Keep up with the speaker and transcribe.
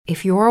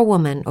If you're a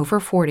woman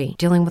over 40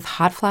 dealing with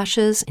hot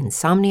flashes,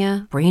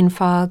 insomnia, brain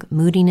fog,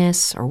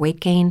 moodiness, or weight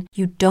gain,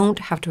 you don't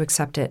have to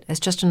accept it as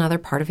just another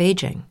part of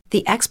aging.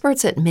 The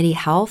experts at MIDI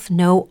Health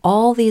know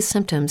all these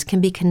symptoms can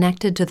be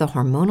connected to the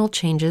hormonal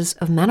changes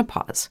of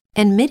menopause.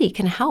 And MIDI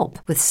can help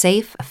with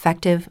safe,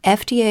 effective,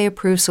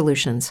 FDA-approved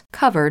solutions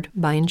covered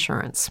by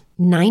insurance.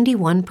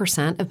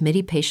 91% of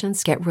MIDI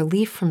patients get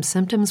relief from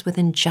symptoms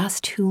within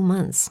just 2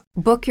 months.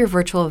 Book your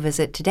virtual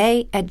visit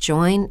today at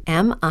joinmidi.com.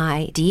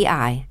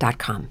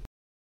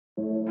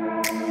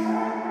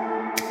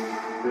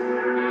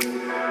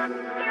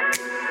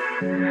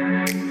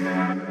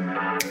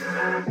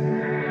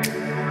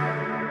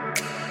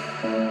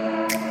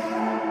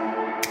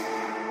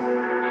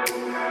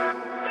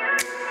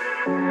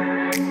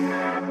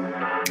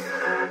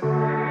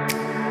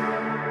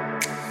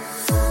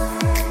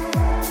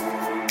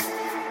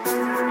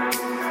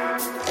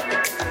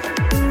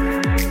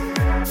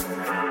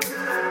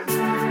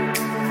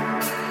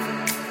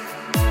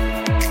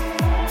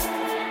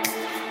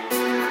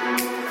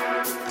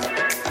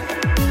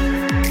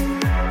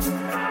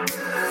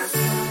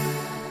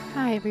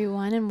 Hi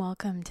everyone, and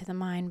welcome to the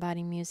Mind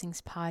Body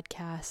Musings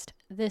podcast.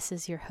 This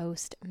is your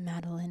host,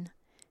 Madeline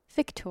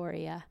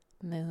Victoria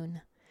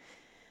Moon.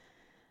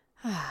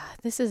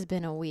 This has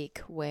been a week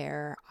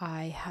where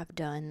I have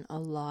done a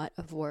lot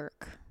of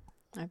work.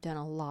 I've done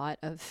a lot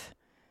of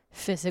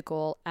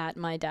physical at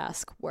my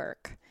desk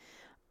work.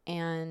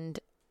 And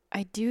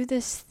I do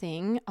this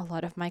thing, a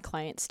lot of my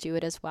clients do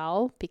it as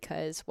well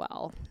because,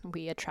 well,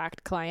 we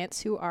attract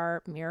clients who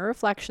are mirror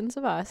reflections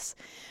of us.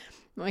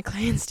 My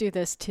clients do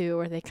this too,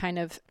 where they kind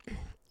of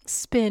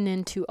spin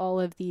into all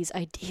of these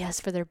ideas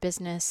for their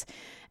business,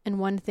 and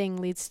one thing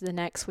leads to the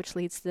next, which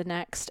leads to the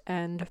next,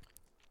 and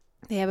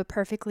they have a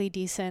perfectly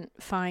decent,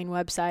 fine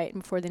website,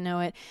 and before they know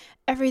it,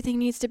 everything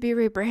needs to be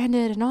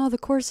rebranded, and all the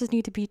courses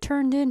need to be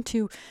turned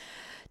into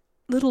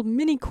little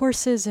mini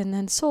courses and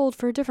then sold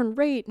for a different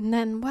rate, and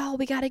then, well,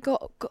 we got to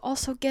go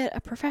also get a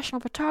professional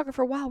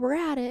photographer while we're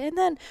at it, and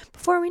then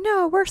before we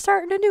know it, we're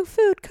starting a new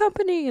food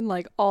company, and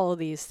like all of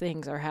these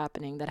things are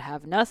happening that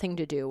have nothing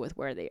to do with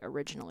where they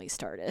originally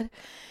started.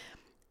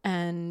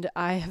 And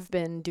I have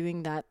been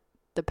doing that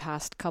the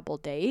past couple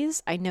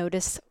days. I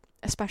notice,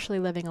 especially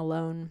living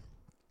alone,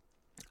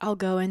 I'll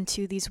go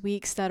into these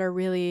weeks that are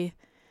really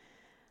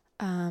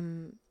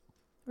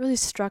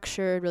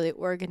structured, really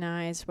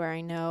organized, where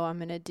I know I'm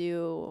going to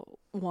do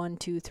 1,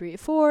 2, 3,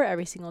 4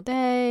 every single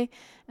day,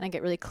 and I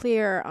get really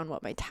clear on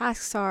what my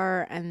tasks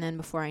are, and then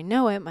before I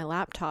know it, my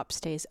laptop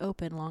stays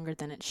open longer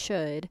than it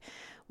should,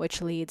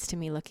 which leads to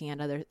me looking at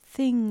other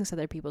things,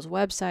 other people's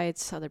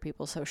websites, other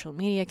people's social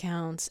media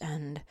accounts,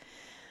 and,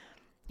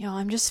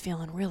 I'm just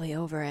feeling really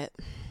over it.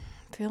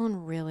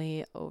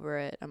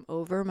 I'm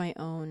over my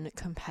own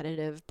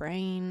competitive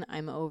brain.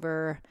 I'm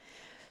over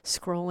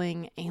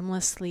scrolling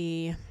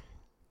aimlessly.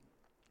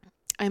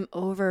 I'm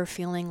over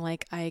feeling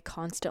like I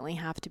constantly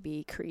have to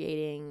be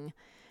creating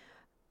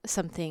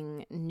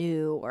something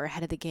new or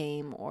ahead of the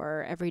game,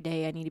 or every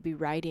day I need to be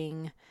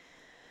writing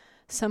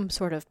some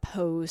sort of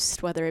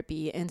post, whether it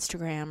be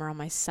Instagram or on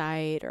my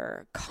site,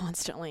 or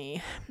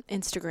constantly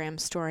Instagram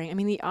storing. I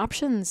mean, the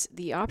options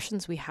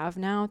we have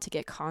now to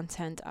get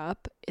content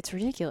up, it's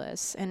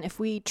ridiculous. And if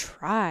we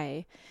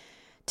try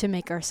to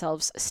make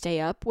ourselves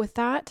stay up with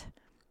that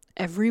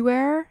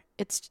everywhere,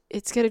 it's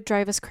going to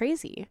drive us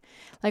crazy.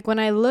 Like when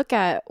I look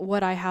at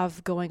what I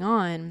have going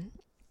on,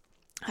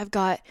 I've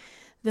got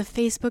the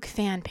Facebook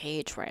fan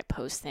page where I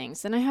post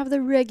things. Then I have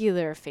the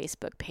regular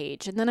Facebook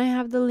page. And then I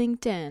have the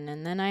LinkedIn.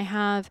 And then I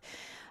have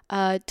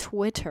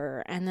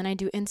Twitter. And then I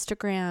do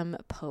Instagram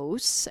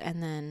posts.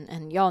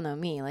 And y'all know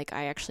me, like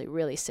I actually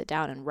really sit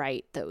down and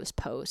write those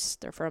posts.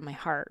 They're from my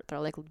heart. They're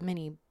like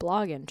mini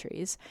blog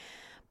entries.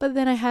 But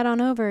then I head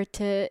on over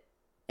to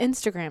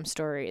Instagram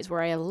stories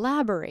where I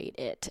elaborate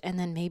it, and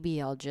then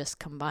maybe I'll just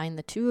combine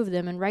the two of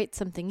them and write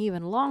something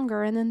even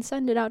longer and then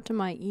send it out to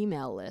my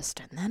email list.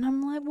 And then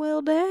I'm like,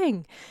 well,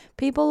 dang,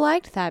 people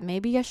liked that.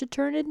 Maybe I should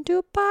turn it into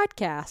a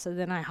podcast. So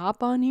then I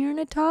hop on here and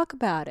I talk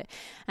about it.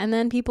 And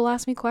then people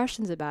ask me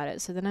questions about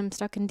it. So then I'm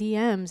stuck in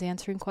DMs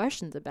answering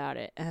questions about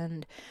it.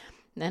 And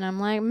then I'm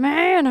like,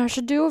 man, I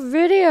should do a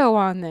video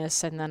on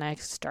this. And then I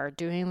start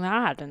doing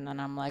that. And then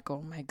I'm like,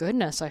 oh my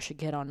goodness, I should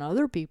get on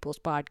other people's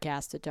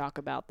podcasts to talk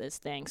about this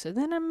thing. So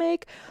then I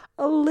make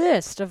a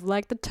list of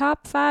like the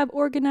top 5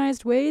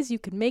 organized ways you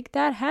can make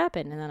that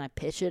happen. And then I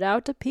pitch it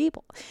out to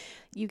people.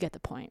 You get the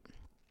point.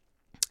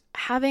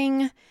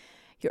 Having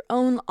your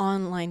own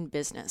online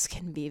business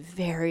can be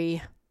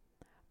very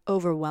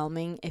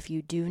overwhelming if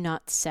you do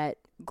not set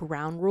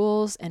ground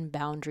rules and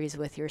boundaries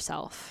with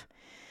yourself.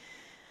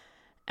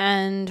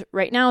 And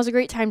right now is a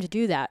great time to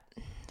do that.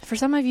 For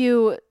some of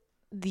you,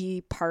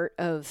 the part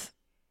of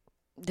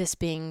this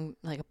being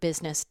like a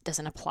business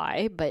doesn't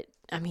apply. But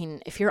I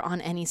mean, if you're on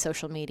any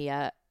social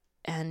media,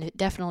 and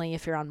definitely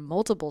if you're on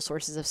multiple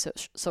sources of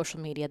social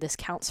media, this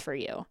counts for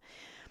you.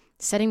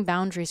 Setting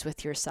boundaries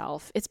with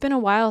yourself. It's been a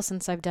while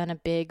since I've done a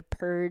big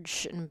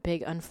purge and a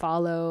big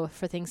unfollow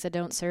for things that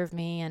don't serve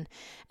me.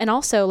 And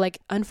also like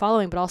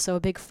unfollowing, but also a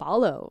big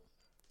follow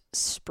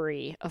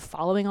spree of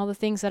following all the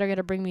things that are going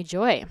to bring me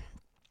joy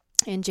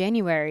in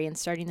January and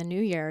starting the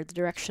new year, the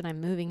direction I'm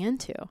moving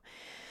into.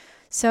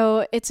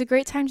 So it's a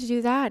great time to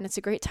do that. And it's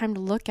a great time to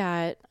look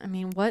at,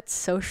 what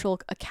social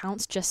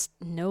accounts just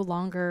no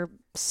longer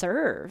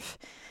serve.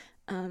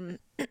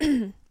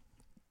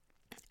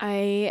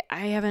 I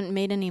haven't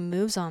made any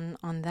moves on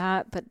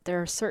that, but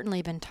there have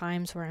certainly been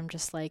times where I'm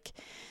just like,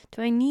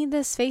 do I need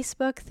this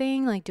Facebook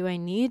thing? Like, do I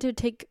need to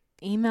take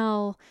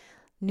email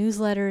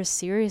newsletters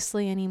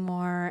seriously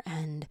anymore?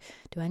 And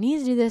do I need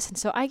to do this? And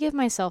so I give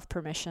myself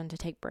permission to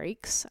take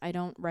breaks. I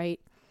don't write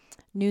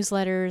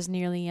newsletters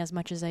nearly as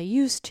much as I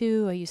used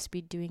to. I used to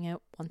be doing it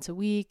once a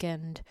week,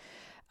 and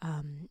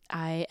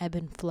I ebb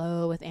and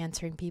flow with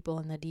answering people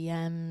in the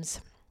DMs.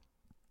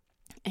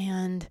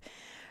 And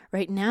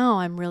right now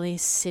I'm really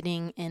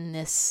sitting in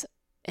this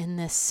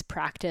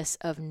practice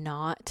of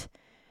not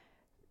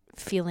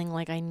feeling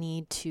like I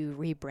need to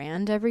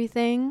rebrand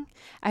everything.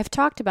 I've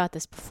talked about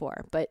this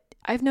before, but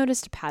I've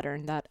noticed a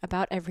pattern that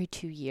about every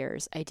 2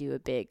 years I do a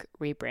big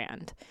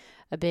rebrand,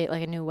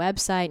 like a new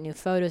website, new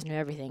photos, new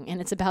everything. And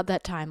it's about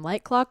that time,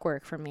 like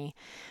clockwork for me.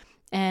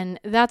 And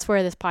that's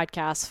where this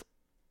podcast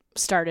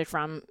started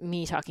from,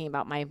 me talking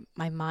about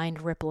my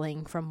mind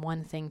rippling from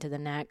one thing to the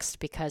next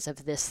because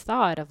of this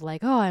thought of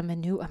like, oh, I'm a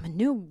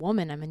new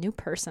woman. I'm a new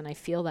person. I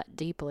feel that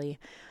deeply.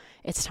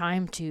 It's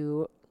time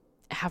to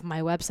have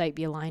my website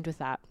be aligned with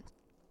that.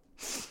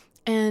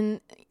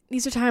 And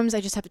these are times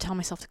I just have to tell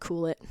myself to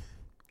cool it.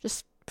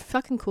 Just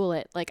fucking cool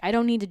it. Like, I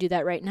don't need to do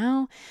that right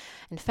now.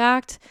 In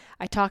fact,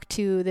 I talked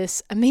to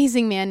this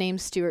amazing man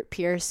named Stuart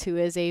Pierce, who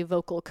is a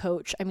vocal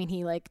coach.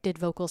 He did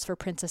vocals for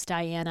Princess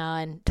Diana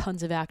and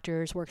tons of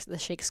actors, works at the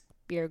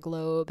Shakespeare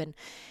Globe, and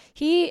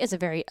he is a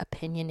very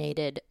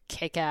opinionated,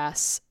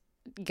 kick-ass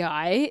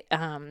guy.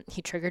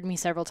 He triggered me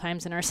several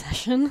times in our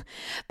session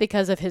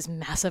because of his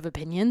massive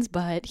opinions,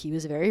 but he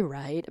was very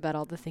right about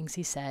all the things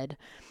he said.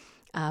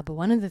 But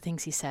one of the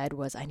things he said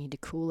was, I need to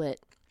cool it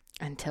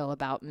until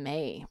about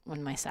May,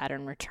 when my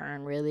Saturn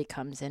return really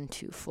comes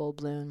into full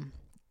bloom.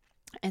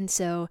 And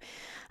so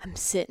I'm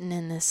sitting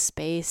in this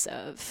space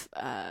of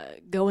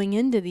going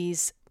into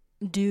these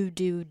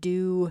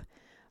do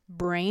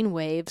brain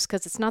waves,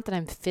 because it's not that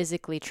I'm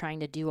physically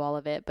trying to do all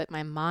of it, but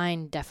my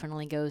mind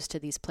definitely goes to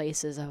these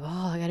places of,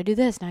 oh, I got to do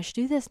this. Now I should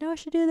do this. No, I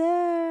should do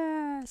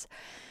this.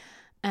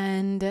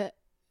 And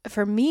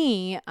for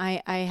me,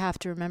 I have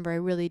to remember I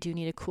really do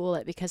need to cool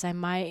it, because I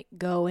might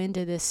go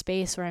into this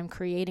space where I'm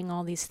creating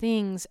all these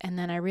things, and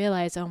then I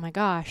realize, oh my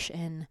gosh,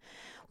 and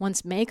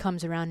once May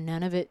comes around,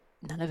 none of it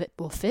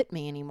will fit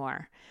me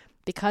anymore,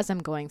 because I'm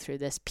going through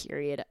this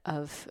period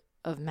of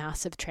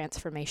massive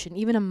transformation.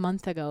 Even a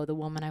month ago, the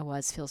woman I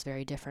was feels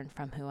very different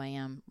from who I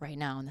am right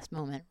now in this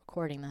moment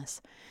recording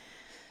this.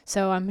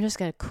 So I'm just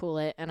going to cool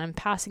it, and I'm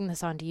passing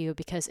this on to you,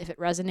 because if it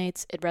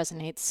resonates, it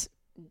resonates.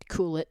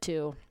 Cool it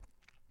too.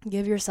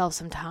 Give yourself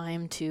some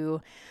time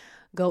to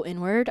go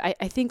inward.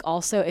 I think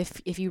also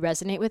if you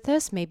resonate with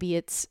this, maybe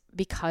it's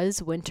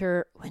because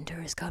winter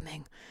is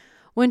coming.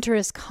 Winter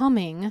is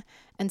coming.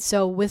 And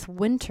so with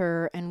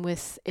winter and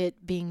with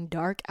it being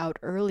dark out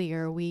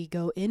earlier, we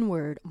go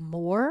inward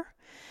more.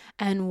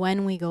 And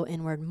when we go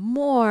inward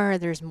more,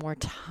 there's more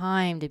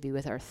time to be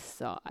with our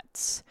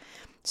thoughts.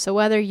 So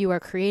whether you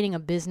are creating a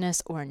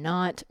business or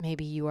not,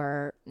 maybe you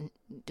are,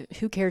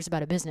 who cares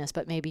about a business,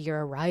 but maybe you're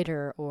a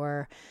writer,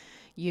 or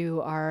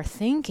you are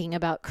thinking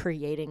about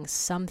creating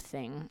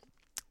something,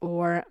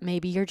 or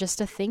maybe you're just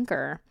a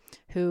thinker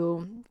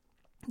who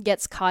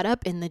gets caught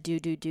up in the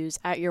do's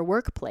at your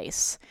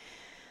workplace.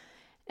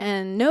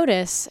 And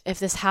notice if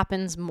this is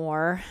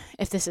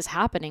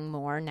happening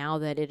more now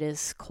that it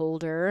is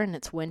colder and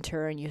it's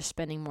winter and you're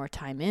spending more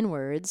time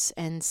inwards,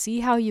 and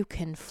see how you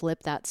can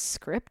flip that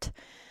script.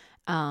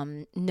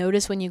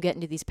 Notice when you get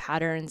into these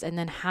patterns, and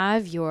then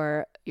have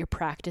your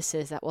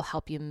practices that will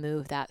help you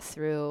move that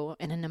through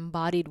in an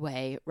embodied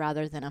way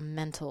rather than a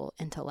mental,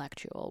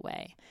 intellectual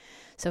way.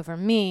 So for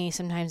me,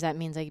 sometimes that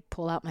means I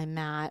pull out my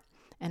mat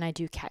and I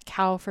do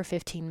cat-cow for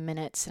 15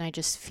 minutes, and I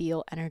just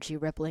feel energy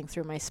rippling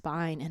through my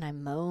spine, and I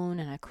moan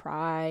and I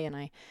cry and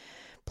I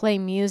play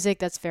music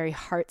that's very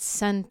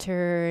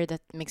heart-centered,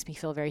 that makes me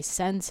feel very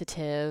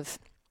sensitive.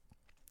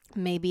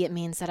 Maybe it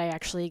means that I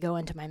actually go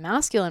into my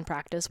masculine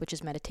practice, which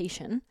is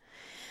meditation.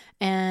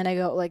 And I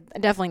go, I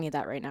definitely need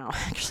that right now.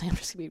 Actually, I'm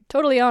just going to be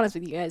totally honest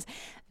with you guys.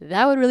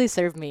 That would really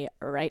serve me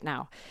right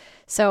now.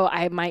 So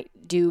I might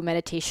do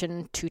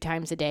meditation 2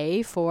 times a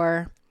day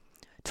for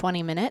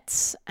 20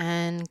 minutes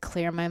and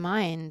clear my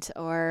mind.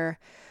 Or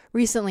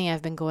recently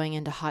I've been going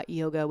into hot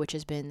yoga, which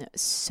has been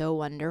so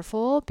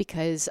wonderful,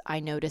 because I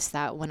notice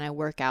that when I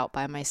work out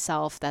by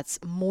myself, that's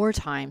more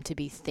time to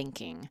be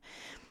thinking.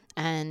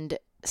 And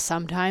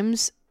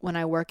sometimes when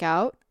I work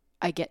out,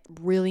 I get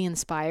really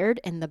inspired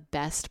and the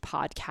best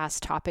podcast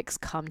topics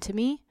come to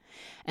me.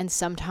 And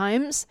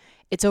sometimes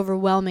it's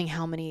overwhelming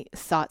how many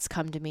thoughts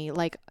come to me.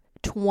 Like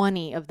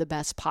 20 of the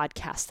best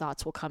podcast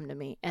thoughts will come to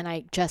me, and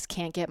I just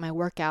can't get my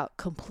workout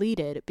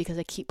completed because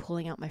I keep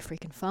pulling out my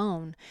freaking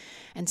phone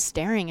and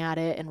staring at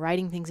it and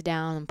writing things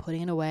down and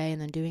putting it away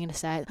and then doing it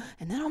aside,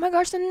 and then, oh my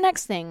gosh, the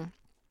next thing.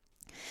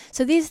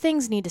 So these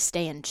things need to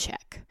stay in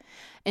check.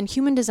 In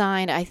human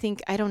design, I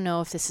don't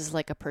know if this is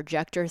like a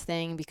projector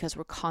thing because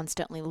we're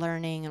constantly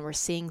learning and we're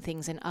seeing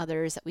things in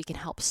others that we can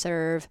help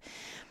serve.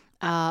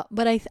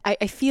 But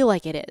I feel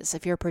like it is.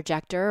 If you're a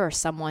projector or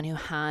someone who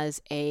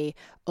has a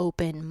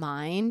open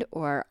mind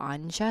or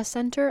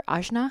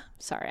ajna,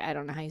 sorry, I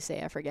don't know how you say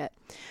it, I forget.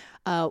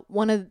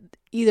 One of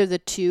either the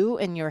two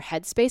in your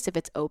headspace, if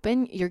it's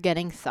open, you're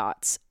getting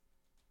thoughts.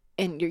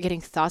 And you're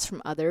getting thoughts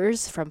from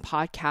others, from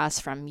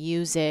podcasts, from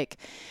music.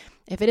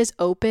 If it is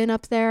open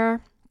up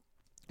there,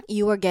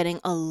 you are getting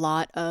a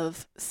lot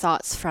of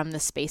thoughts from the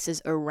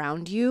spaces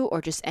around you or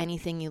just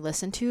anything you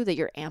listen to that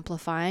you're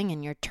amplifying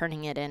and you're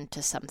turning it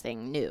into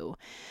something new.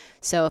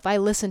 So if I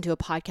listen to a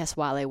podcast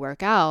while I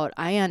work out,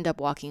 I end up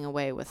walking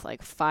away with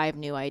like 5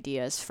 new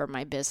ideas for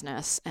my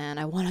business and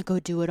I want to go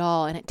do it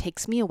all and it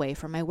takes me away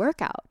from my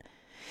workout.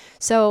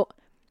 So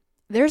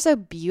there's a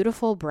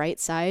beautiful bright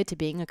side to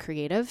being a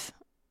creative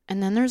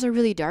and then there's a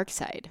really dark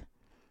side.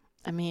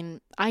 I mean,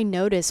 I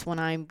notice when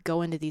I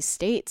go into these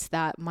states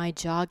that my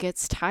jaw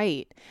gets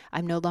tight.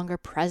 I'm no longer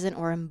present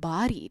or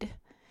embodied.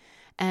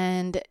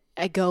 And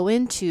I go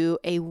into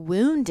a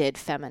wounded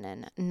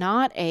feminine,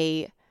 not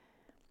a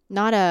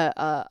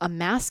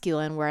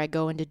masculine where I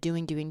go into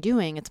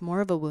doing. It's more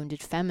of a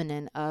wounded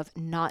feminine of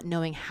not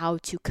knowing how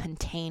to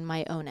contain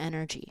my own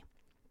energy.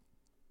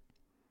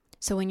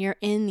 So when you're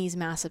in these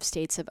massive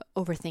states of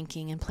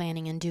overthinking and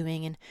planning and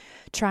doing and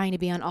trying to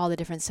be on all the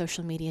different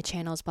social media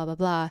channels, blah, blah,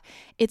 blah,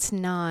 it's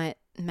not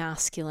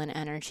masculine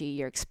energy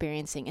you're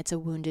experiencing. It's a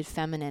wounded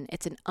feminine.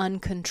 It's an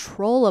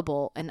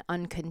uncontrollable and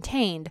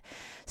uncontained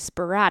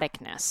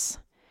sporadicness.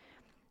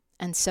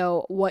 And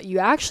so what you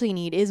actually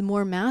need is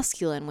more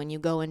masculine when you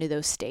go into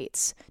those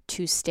states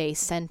to stay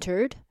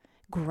centered,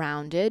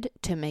 grounded,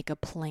 to make a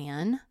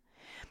plan,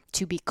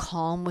 to be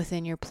calm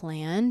within your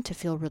plan, to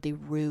feel really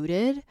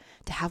rooted,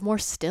 to have more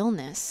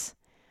stillness.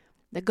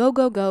 The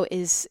go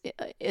is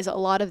a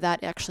lot of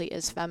that actually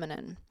is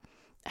feminine.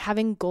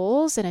 Having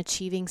goals and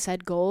achieving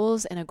said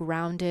goals in a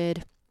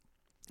grounded,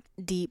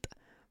 deep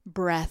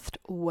breathed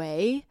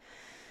way,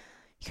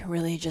 you're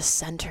really just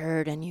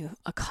centered and you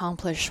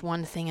accomplish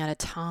one thing at a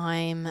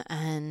time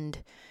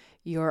and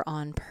you're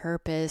on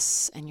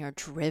purpose and you're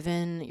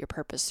driven, you're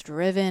purpose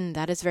driven.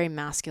 That is very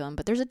masculine,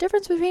 but there's a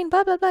difference between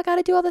blah, blah, blah,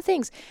 gotta do all the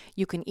things.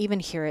 You can even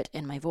hear it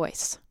in my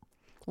voice.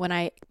 When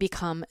I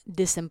become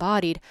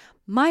disembodied,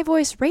 my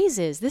voice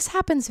raises. This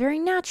happens very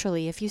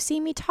naturally. If you see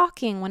me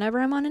talking whenever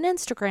I'm on an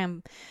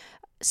Instagram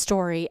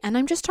story and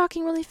I'm just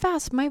talking really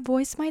fast, my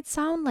voice might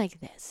sound like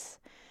this.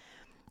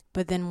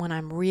 But then when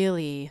I'm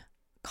really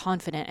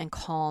confident and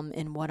calm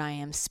in what I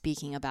am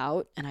speaking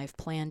about and I've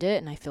planned it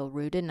and I feel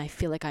rooted and I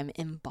feel like I'm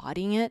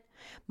embodying it,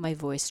 my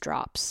voice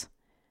drops.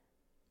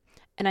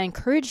 And I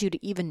encourage you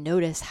to even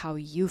notice how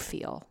you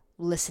feel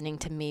listening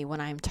to me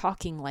when I'm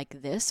talking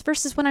like this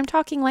versus when I'm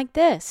talking like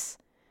this.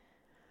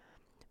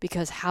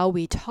 Because how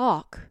we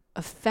talk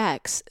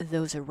affects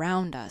those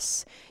around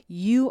us.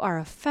 You are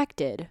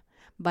affected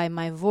by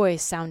my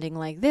voice sounding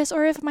like this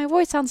or if my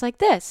voice sounds like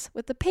this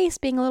with the pace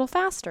being a little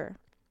faster.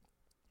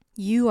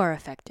 You are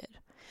affected.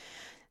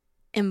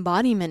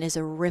 Embodiment is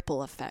a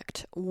ripple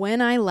effect.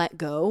 When I let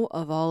go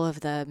of all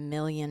of the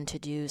million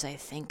to-dos I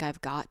think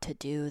I've got to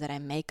do that I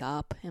make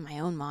up in my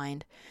own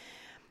mind,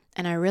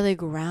 and I really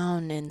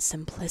ground in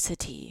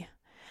simplicity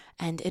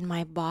and in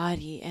my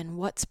body and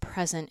what's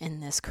present in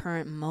this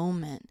current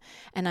moment,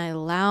 and I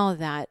allow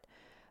that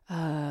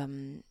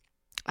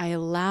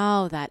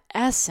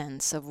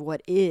essence of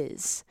what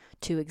is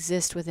to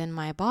exist within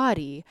my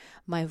body,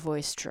 my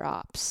voice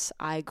drops.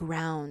 I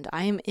ground.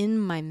 I am in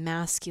my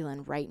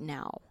masculine right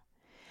now.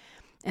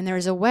 And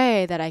there's a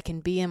way that I can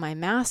be in my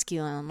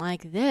masculine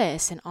like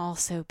this and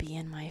also be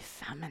in my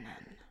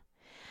feminine.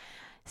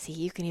 See,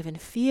 you can even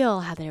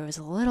feel how there was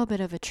a little bit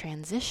of a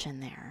transition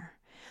there.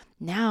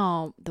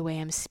 Now, the way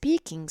I'm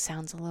speaking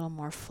sounds a little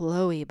more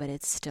flowy, but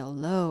it's still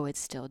low, it's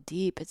still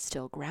deep, it's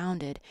still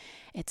grounded,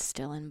 it's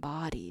still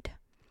embodied.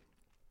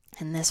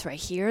 And this right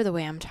here, the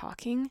way I'm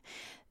talking,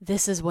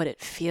 this is what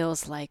it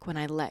feels like when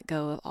I let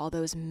go of all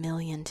those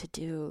million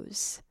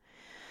to-dos.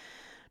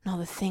 And all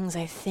the things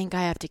I think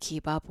I have to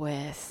keep up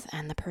with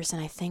and the person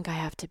I think I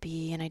have to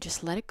be, and I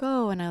just let it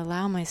go and I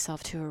allow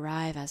myself to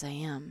arrive as I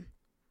am.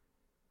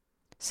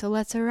 So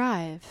let's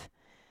arrive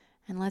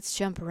and let's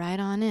jump right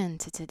on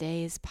into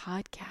today's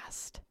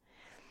podcast.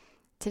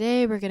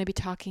 Today we're going to be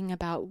talking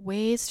about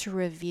ways to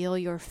reveal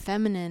your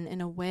feminine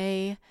in a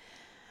way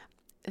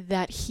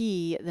that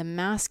he, the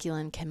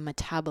masculine, can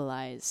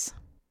metabolize.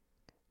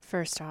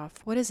 First off,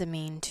 what does it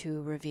mean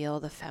to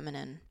reveal the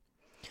feminine?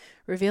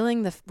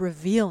 Revealing the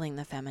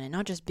feminine,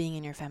 not just being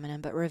in your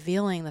feminine, but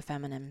revealing the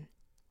feminine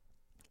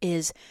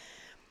is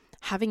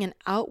having an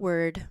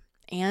outward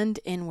and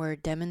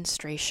inward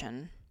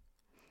demonstration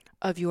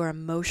of your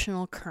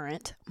emotional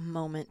current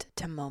moment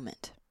to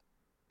moment.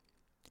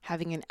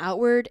 having an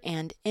outward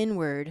and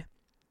inward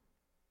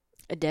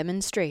a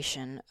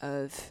demonstration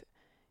of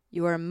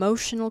your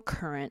emotional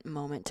current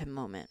moment to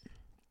moment.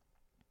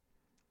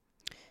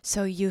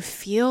 So you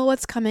feel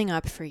what's coming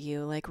up for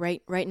you, like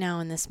right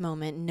now in this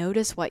moment.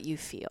 Notice what you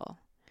feel.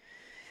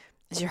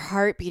 Is your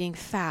heart beating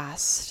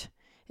fast?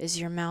 Is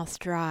your mouth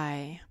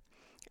dry?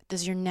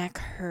 Does your neck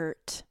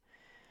hurt?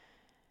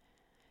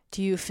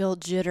 Do you feel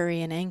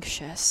jittery and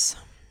anxious?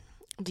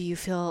 Do you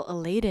feel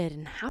elated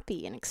and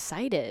happy and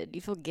excited? Do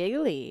you feel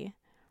giggly?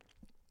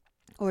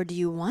 Or do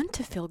you want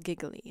to feel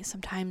giggly?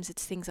 Sometimes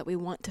it's things that we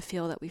want to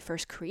feel that we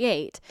first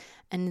create,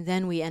 and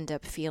then we end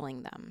up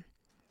feeling them.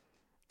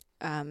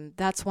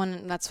 That's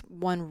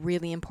one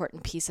really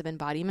important piece of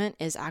embodiment,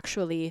 is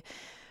actually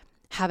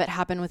have it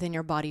happen within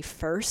your body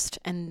first,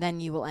 and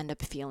then you will end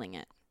up feeling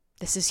it.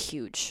 This is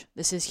huge.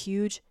 This is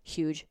huge,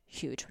 huge,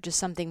 huge, which is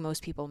something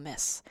most people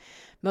miss.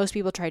 Most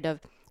people try to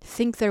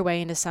think their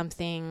way into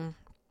something,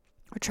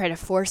 or try to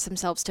force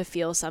themselves to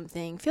feel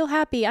something. Feel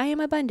happy. I am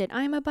abundant.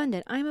 I am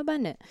abundant. I am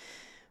abundant.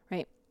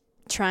 Right?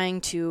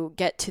 Trying to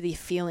get to the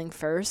feeling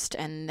first,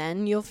 and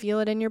then you'll feel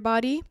it in your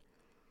body.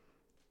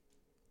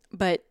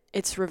 But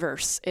it's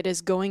reverse. It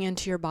is going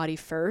into your body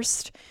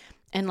first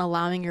and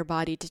allowing your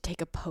body to take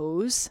a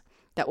pose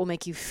that will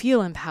make you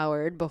feel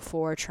empowered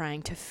before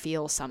trying to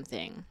feel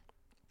something,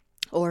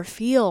 or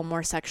feel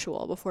more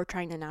sexual before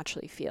trying to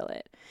naturally feel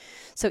it.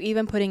 So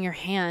even putting your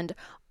hand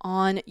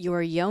on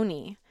your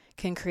yoni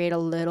can create a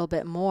little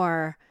bit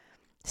more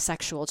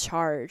sexual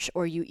charge,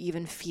 or you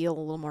even feel a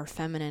little more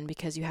feminine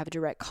because you have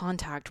direct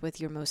contact with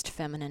your most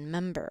feminine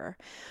member.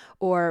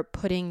 Or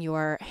putting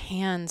your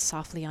hands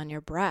softly on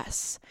your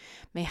breasts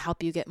may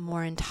help you get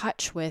more in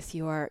touch with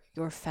your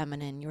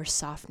feminine, your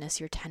softness,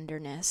 your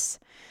tenderness.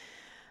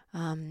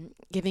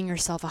 Giving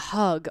yourself a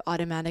hug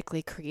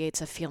automatically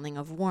creates a feeling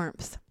of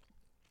warmth.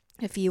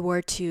 If you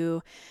were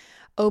to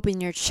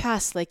open your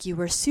chest like you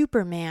were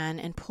Superman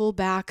and pull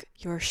back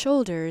your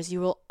shoulders, you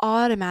will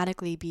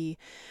automatically be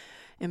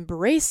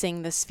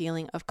embracing this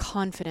feeling of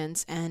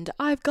confidence and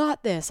I've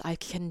got this, I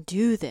can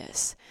do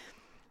this.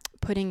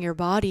 Putting your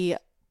body,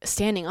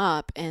 standing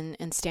up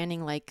and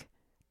standing like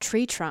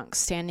tree trunks,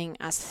 standing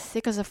as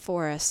thick as a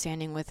forest,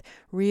 standing with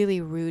really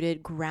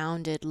rooted,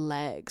 grounded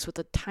legs with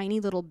a tiny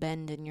little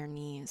bend in your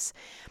knees.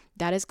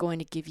 That is going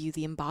to give you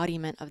the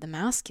embodiment of the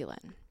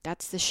masculine.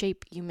 That's the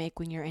shape you make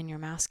when you're in your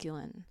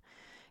masculine,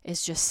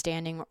 is just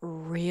standing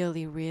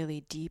really,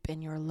 really deep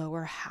in your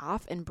lower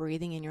half and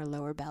breathing in your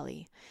lower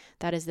belly.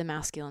 That is the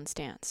masculine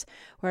stance.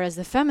 Whereas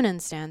the feminine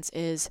stance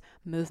is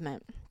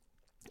movement.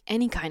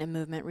 Any kind of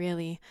movement,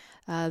 really.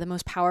 The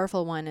most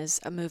powerful one is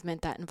a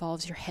movement that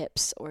involves your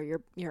hips or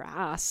your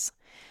ass.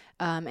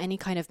 Any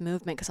kind of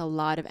movement, because a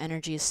lot of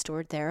energy is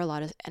stored there. A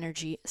lot of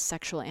energy,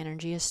 sexual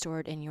energy, is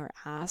stored in your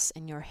ass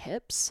and your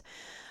hips,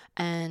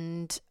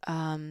 and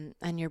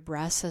your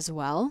breasts as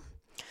well.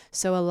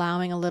 So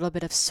allowing a little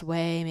bit of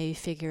sway, maybe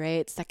figure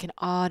eights, that can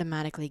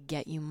automatically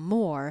get you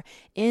more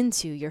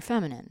into your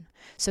feminine.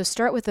 So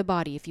start with the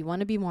body. If you want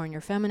to be more in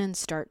your feminine,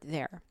 start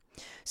there.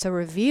 So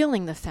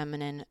revealing the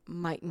feminine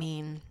might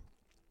mean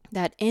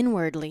that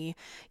inwardly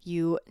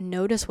you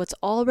notice what's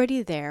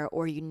already there,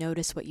 or you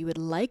notice what you would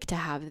like to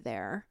have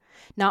there.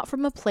 Not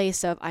from a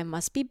place of, I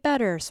must be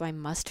better, so I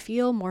must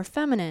feel more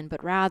feminine,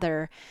 but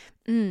rather,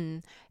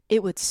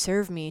 it would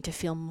serve me to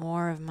feel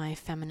more of my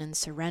feminine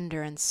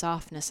surrender and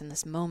softness in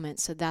this moment,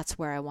 so that's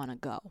where I want to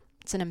go.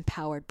 It's an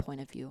empowered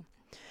point of view.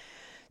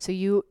 So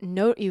you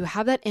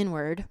have that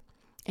inward,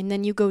 and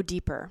then you go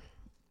deeper,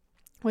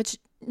 which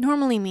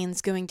normally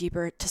means going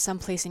deeper to some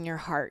place in your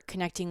heart,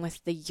 connecting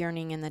with the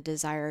yearning and the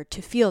desire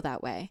to feel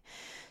that way.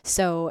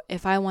 So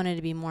if I wanted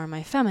to be more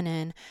my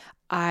feminine,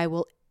 I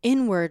will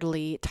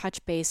inwardly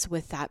touch base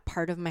with that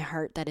part of my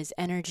heart that is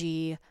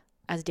energy,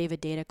 as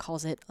David Deida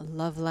calls it,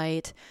 love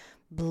light,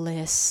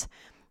 bliss,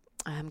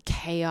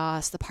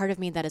 chaos, the part of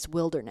me that is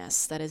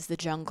wilderness, that is the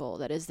jungle,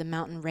 that is the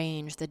mountain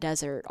range, the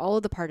desert, all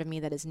of the part of me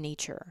that is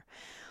nature.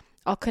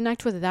 I'll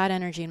connect with that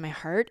energy in my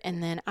heart,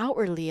 and then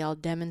outwardly I'll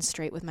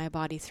demonstrate with my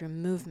body through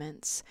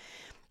movements.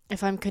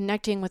 If I'm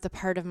connecting with the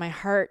part of my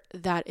heart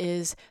that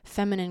is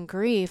feminine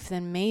grief,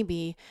 then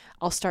maybe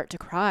I'll start to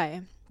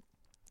cry.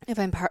 If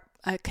I'm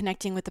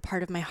connecting with the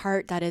part of my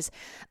heart that is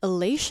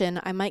elation,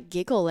 I might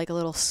giggle like a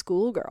little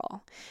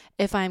schoolgirl.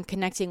 If I'm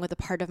connecting with the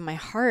part of my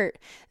heart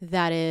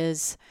that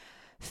is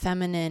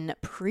feminine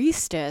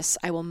priestess,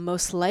 I will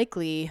most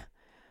likely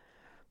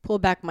pull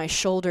back my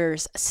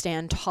shoulders,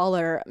 stand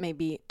taller,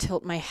 maybe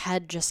tilt my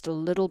head just a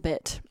little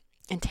bit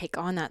and take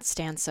on that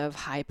stance of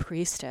high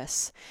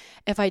priestess.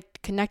 If I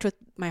connect with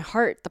my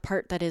heart, the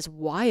part that is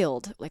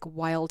wild, like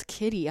wild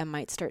kitty, I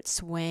might start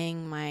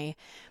swaying my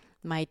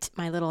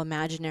little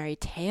imaginary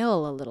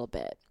tail a little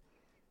bit.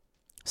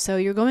 So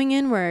you're going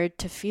inward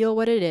to feel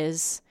what it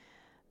is,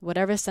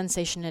 whatever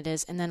sensation it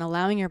is, and then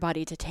allowing your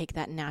body to take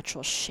that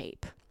natural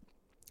shape.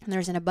 And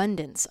there's an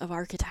abundance of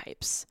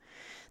archetypes.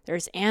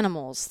 There's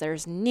animals,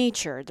 there's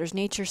nature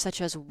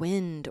such as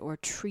wind or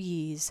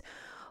trees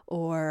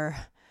or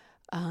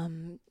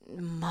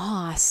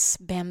moss,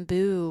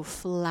 bamboo,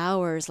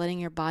 flowers, letting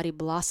your body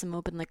blossom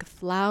open like a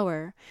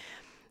flower.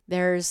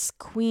 There's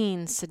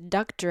queen,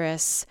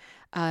 seductress,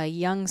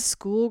 young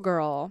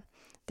schoolgirl.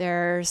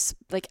 There's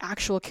like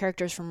actual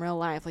characters from real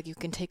life. Like you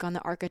can take on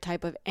the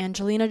archetype of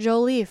Angelina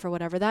Jolie for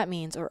whatever that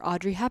means, or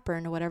Audrey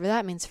Hepburn, or whatever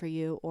that means for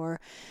you, or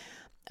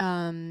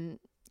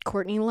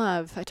Courtney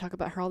Love. I talk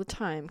about her all the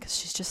time because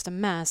she's just a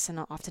mess, and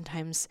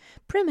oftentimes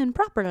prim and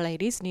proper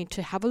ladies need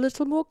to have a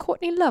little more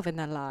Courtney Love in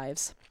their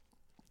lives.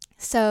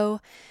 So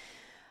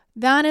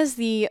that is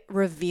the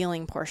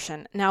revealing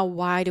portion. Now,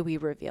 why do we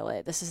reveal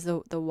it? This is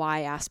the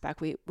why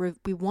aspect. We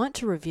want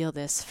to reveal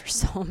this for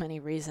so many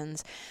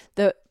reasons.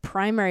 The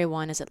primary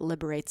one is it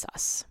liberates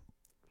us.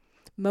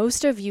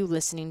 Most of you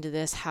listening to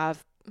this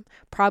have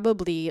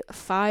probably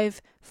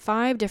five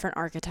different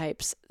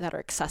archetypes that are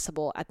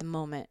accessible at the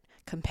moment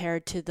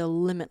compared to the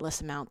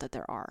limitless amount that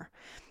there are.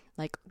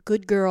 Like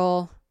good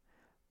girl,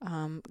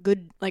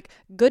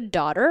 good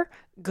daughter,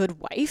 good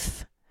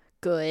wife,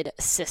 good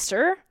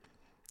sister,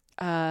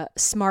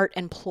 smart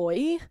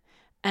employee,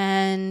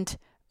 and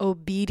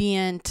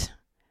obedient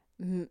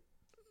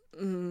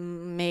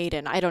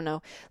maiden. I don't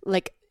know.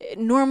 Like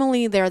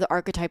normally they're the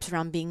archetypes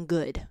around being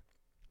good,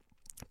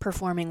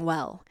 performing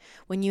well.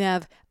 When you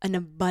have an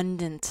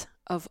abundance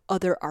of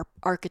other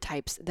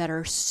archetypes that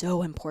are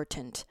so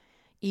important,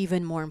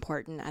 even more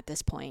important at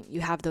this point, you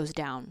have those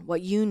down.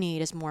 What you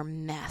need is more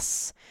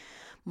mess,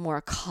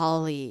 more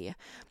Kali,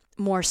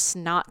 more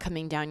snot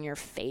coming down your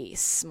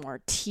face, more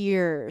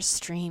tears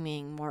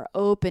streaming, more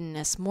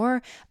openness,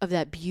 more of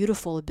that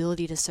beautiful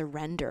ability to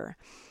surrender.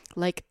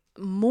 Like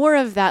more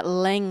of that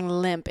laying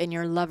limp in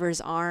your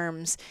lover's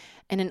arms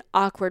in an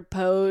awkward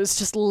pose,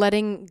 just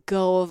letting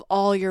go of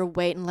all your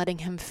weight and letting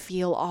him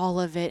feel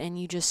all of it, and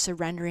you just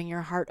surrendering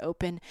your heart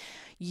open,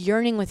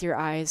 yearning with your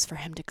eyes for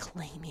him to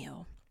claim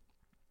you.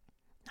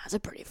 That's a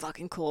pretty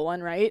fucking cool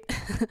one, right?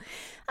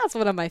 That's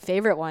one of my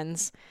favorite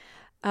ones.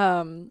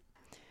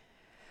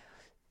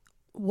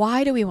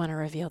 Why do we want to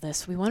reveal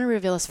this? We want to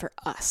reveal this for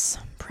us,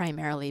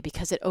 primarily,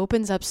 because it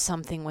opens up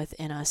something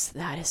within us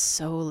that is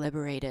so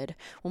liberated.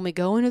 When we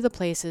go into the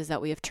places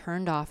that we have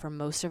turned off for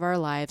most of our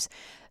lives,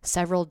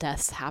 several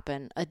deaths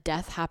happen. A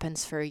death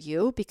happens for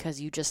you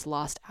because you just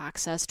lost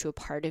access to a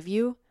part of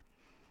you,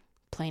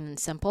 plain and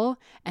simple.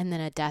 And then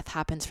a death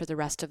happens for the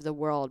rest of the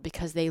world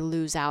because they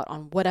lose out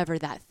on whatever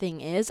that thing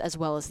is, as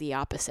well as the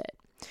opposite.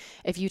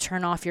 If you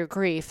turn off your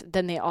grief,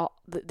 then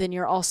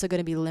you're also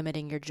going to be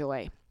limiting your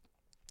joy.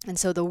 And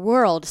so the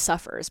world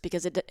suffers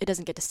because it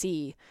doesn't get to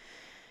see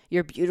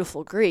your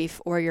beautiful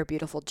grief or your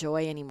beautiful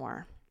joy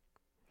anymore.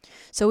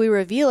 So we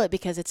reveal it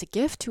because it's a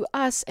gift to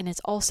us, and it's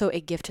also a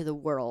gift to the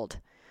world.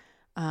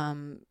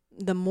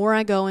 The more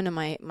I go into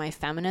my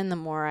feminine, the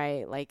more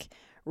I like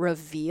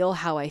reveal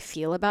how I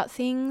feel about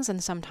things.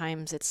 And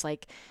sometimes it's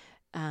like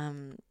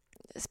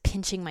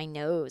pinching my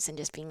nose and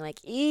just being like,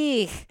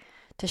 eek,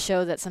 to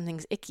show that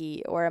something's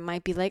icky. Or it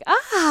might be like,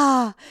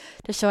 to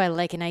show I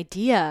like an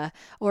idea.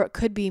 Or it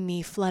could be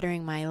me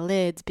fluttering my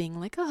lids, being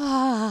like,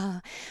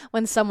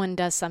 when someone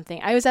does something.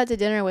 I was out to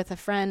dinner with a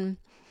friend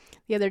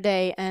the other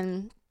day,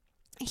 and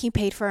he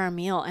paid for our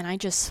meal, and I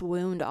just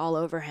swooned all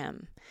over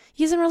him.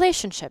 He's in a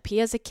relationship. He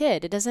has a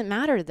kid. It doesn't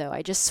matter though.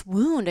 I just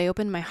swooned. I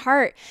opened my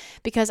heart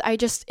because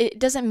it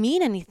doesn't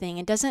mean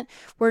anything.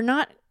 We're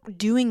not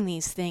doing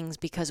these things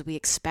because we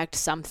expect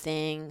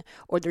something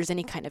or there's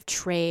any kind of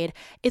trade.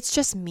 It's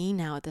just me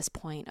now at this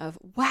point of,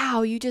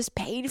 wow, you just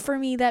paid for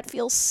me. That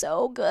feels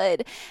so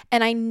good.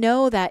 And I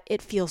know that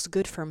it feels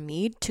good for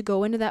me to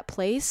go into that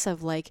place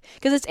of like,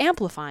 because it's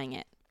amplifying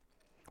it.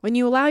 When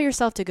you allow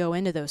yourself to go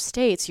into those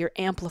states, you're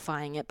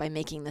amplifying it by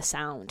making the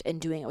sound and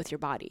doing it with your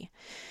body.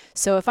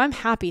 So if I'm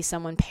happy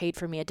someone paid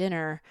for me a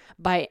dinner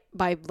by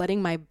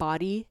letting my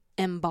body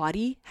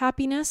embody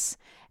happiness,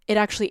 it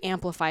actually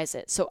amplifies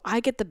it. So I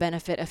get the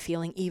benefit of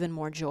feeling even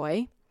more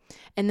joy,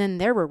 and then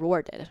they're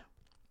rewarded.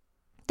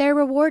 They're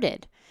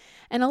rewarded.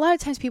 And a lot of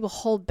times people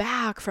hold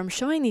back from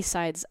showing these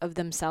sides of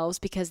themselves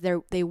because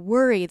they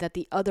worry that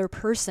the other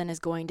person is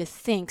going to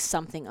think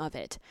something of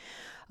it.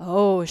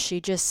 Oh,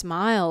 she just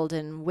smiled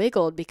and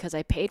wiggled because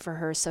I paid for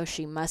her, so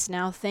she must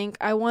now think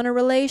I want a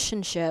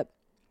relationship.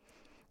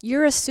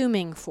 You're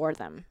assuming for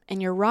them,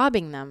 and you're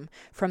robbing them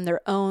from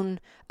their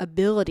own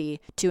ability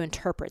to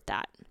interpret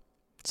that.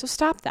 So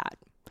stop that.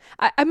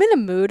 I'm in a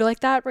mood like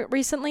that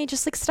recently.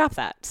 Just like stop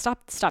that.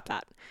 Stop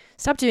that.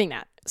 Stop doing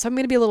that. So I'm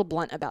going to be a little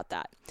blunt about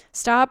that.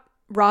 Stop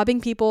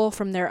robbing people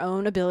from their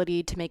own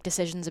ability to make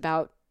decisions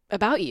about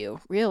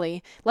you,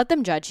 really. Let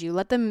them judge you.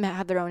 Let them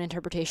have their own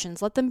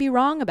interpretations. Let them be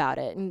wrong about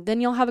it. And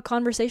then you'll have a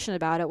conversation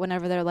about it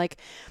whenever they're like,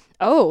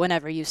 oh,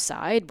 whenever you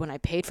sighed when I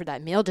paid for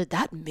that meal, did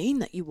that mean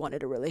that you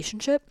wanted a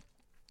relationship?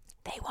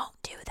 They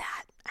won't do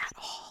that at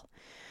all.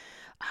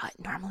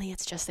 Normally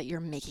it's just that you're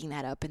making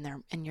that up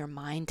in your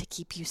mind to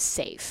keep you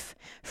safe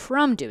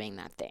from doing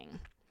that thing.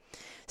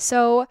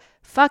 So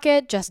fuck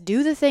it, just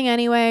do the thing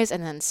anyways,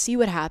 and then see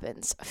what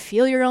happens.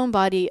 Feel your own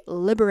body,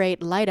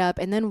 liberate, light up,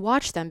 and then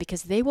watch them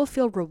because they will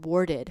feel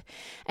rewarded.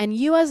 And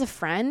you as a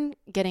friend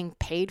getting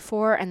paid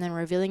for and then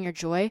revealing your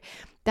joy,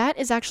 that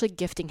is actually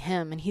gifting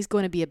him, and he's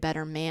going to be a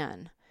better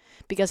man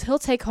because he'll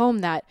take home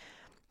that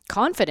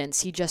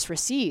confidence he just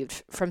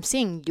received from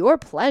seeing your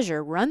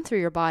pleasure run through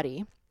your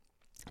body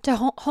to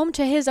home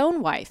to his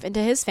own wife and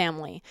to his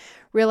family,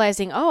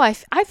 realizing, oh,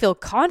 I feel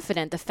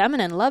confident. The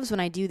feminine loves when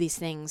I do these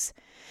things.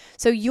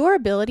 So your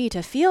ability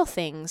to feel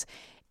things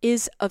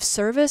is of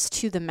service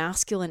to the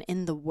masculine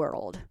in the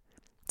world.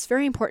 It's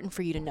very important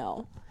for you to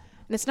know.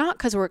 And it's not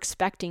because we're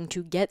expecting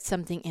to get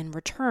something in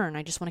return.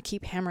 I just want to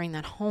keep hammering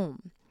that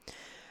home.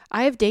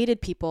 I have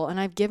dated people and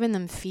I've given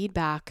them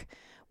feedback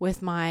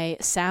with my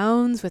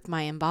sounds, with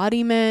my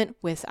embodiment,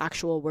 with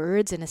actual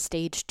words in a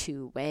stage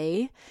 2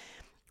 way.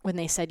 When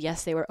they said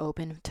yes, they were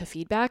open to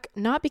feedback,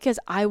 not because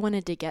I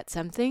wanted to get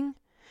something,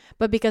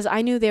 but because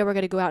I knew they were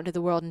going to go out into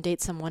the world and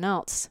date someone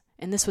else,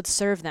 and this would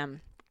serve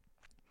them.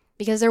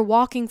 Because they're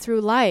walking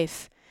through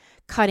life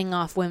cutting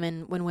off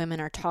women when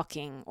women are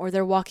talking, or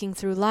they're walking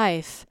through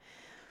life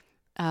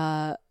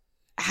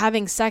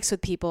having sex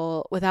with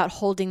people without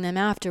holding them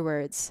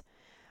afterwards.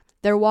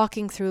 They're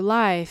walking through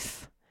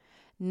life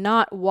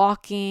not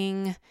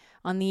walking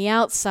on the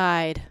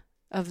outside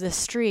of the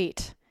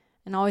street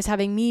and always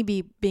having me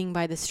being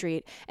by the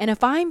street. And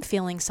if I'm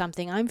feeling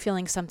something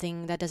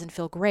that doesn't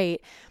feel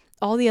great,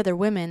 all the other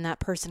women that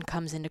person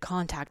comes into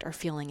contact are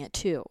feeling it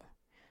too.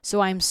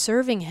 So I'm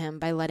serving him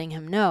by letting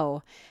him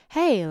know,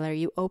 hey, are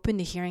you open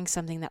to hearing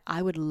something that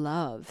I would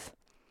love?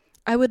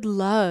 I would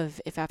love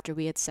if after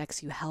we had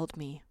sex you held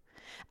me.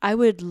 I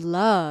would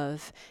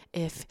love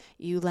if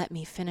you let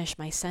me finish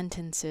my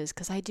sentences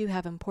because I do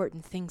have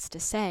important things to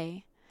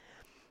say.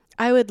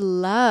 I would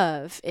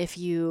love if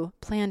you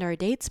planned our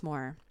dates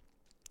more,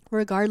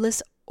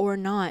 regardless or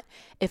not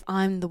if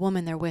I'm the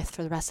woman they're with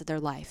for the rest of their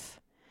life.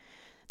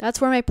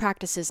 That's where my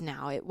practice is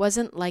now. It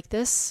wasn't like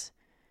this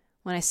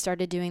when I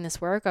started doing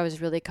this work. I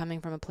was really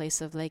coming from a place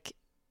of like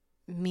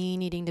me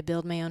needing to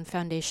build my own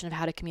foundation of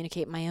how to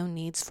communicate my own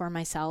needs for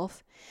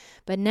myself.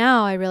 But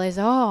now I realize,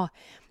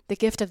 the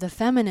gift of the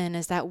feminine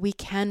is that we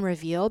can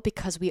reveal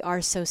because we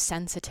are so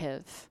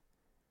sensitive.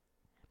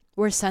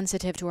 We're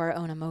sensitive to our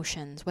own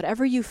emotions.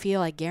 Whatever you feel,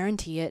 I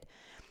guarantee it,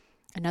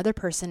 another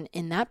person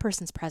in that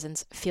person's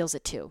presence feels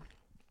it too.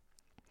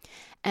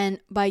 And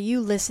by you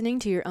listening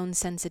to your own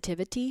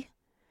sensitivity,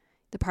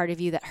 the part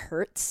of you that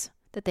hurts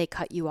that they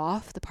cut you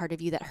off, the part of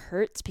you that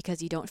hurts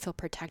because you don't feel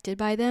protected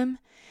by them,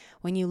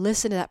 when you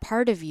listen to that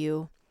part of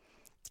you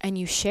and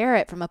you share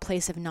it from a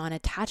place of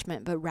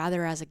non-attachment, but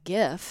rather as a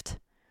gift,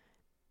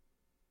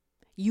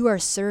 you are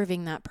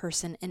serving that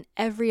person and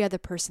every other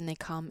person they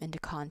come into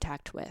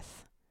contact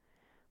with.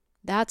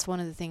 That's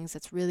one of the things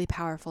that's really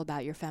powerful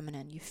about your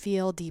feminine. You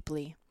feel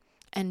deeply.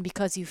 And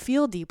because you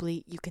feel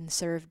deeply, you can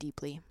serve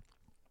deeply.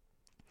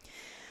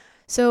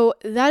 So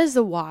that is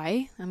the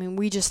why. I mean,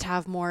 we just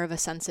have more of a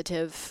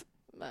sensitive,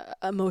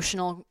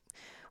 emotional,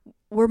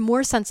 we're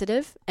more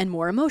sensitive and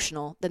more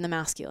emotional than the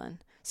masculine.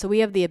 So we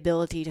have the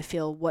ability to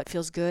feel what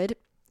feels good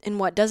and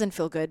what doesn't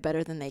feel good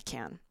better than they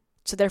can.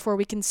 So therefore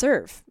we can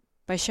serve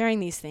by sharing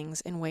these things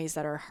in ways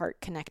that are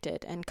heart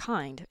connected and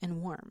kind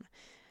and warm,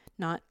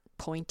 not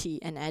pointy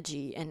and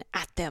edgy and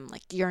at them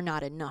like you're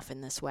not enough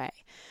in this way,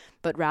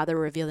 but rather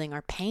revealing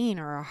our pain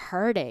or our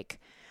heartache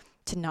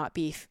to not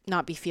be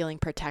feeling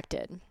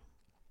protected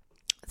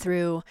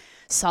through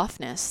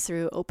softness,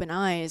 through open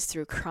eyes,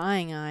 through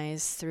crying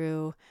eyes,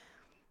 through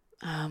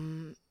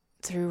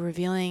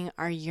revealing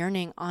our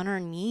yearning on our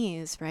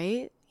knees,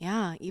 right?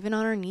 Yeah, even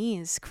on our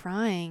knees,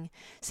 crying,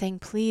 saying,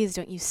 please,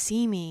 don't you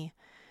see me?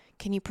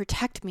 Can you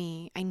protect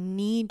me? I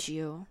need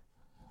you.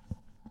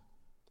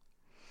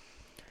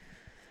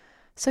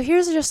 So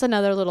here's just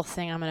another little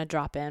thing I'm going to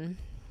drop in.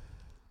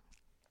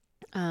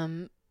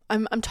 I'm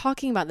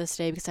talking about this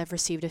today because I've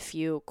received a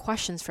few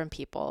questions from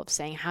people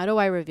saying, how do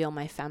I reveal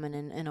my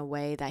feminine in a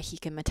way that he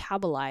can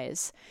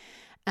metabolize?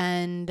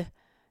 And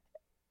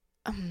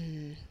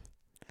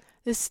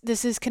this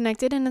is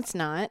connected and it's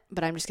not,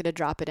 but I'm just going to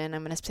drop it in.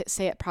 I'm going to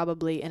say it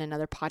probably in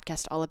another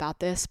podcast all about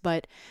this,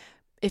 but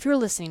if you're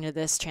listening to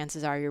this,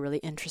 chances are you're really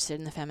interested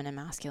in the feminine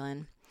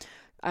masculine.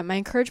 My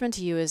encouragement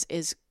to you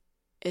is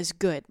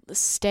good.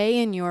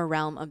 Stay in your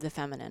realm of the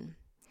feminine.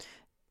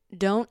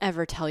 Don't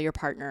ever tell your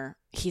partner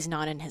he's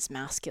not in his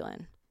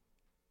masculine,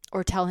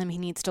 or tell him he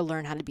needs to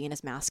learn how to be in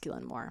his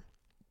masculine more,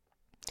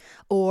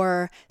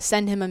 or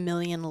send him a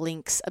million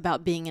links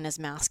about being in his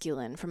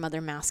masculine from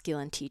other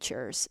masculine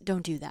teachers.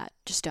 Don't do that.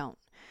 Just don't.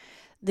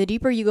 The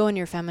deeper you go in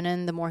your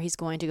feminine, the more he's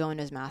going to go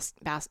into his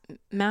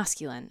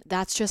masculine.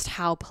 That's just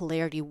how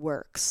polarity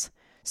works.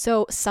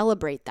 So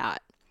celebrate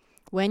that.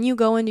 When you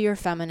go into your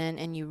feminine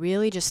and you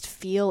really just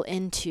feel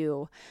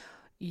into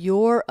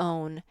your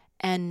own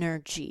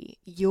energy,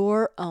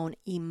 your own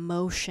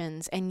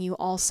emotions, and you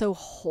also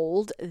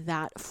hold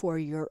that for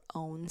your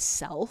own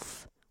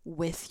self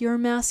with your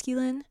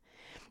masculine,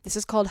 this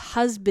is called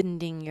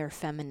husbanding your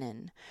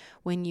feminine.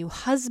 When you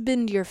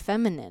husband your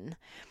feminine,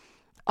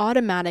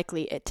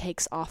 automatically it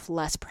takes off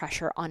less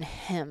pressure on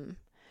him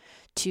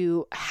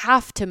to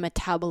have to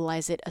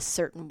metabolize it a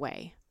certain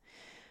way.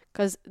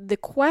 Because the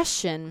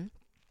question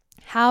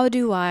how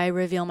do I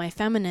reveal my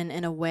feminine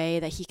in a way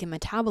that he can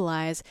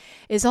metabolize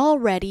is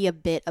already a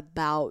bit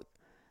about,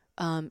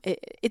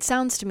 it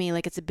sounds to me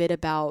like it's a bit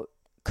about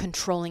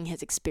controlling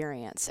his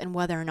experience and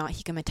whether or not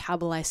he can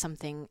metabolize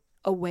something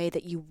a way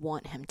that you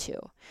want him to.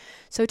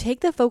 So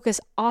take the focus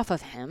off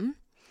of him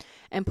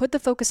and put the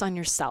focus on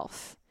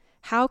yourself.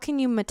 How can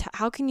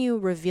you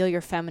reveal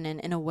your feminine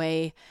in a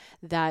way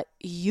that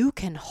you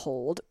can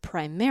hold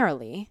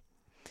primarily,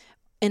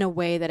 in a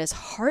way that is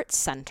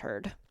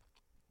heart-centered,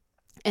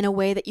 in a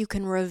way that you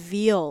can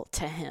reveal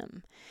to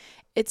him?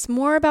 It's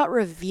more about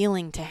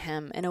revealing to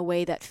him in a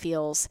way that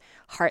feels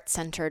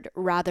heart-centered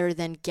rather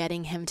than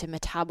getting him to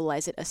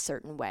metabolize it a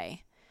certain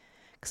way.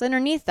 Because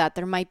underneath that,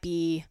 there might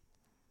be,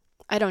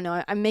 I don't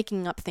know, I'm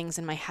making up things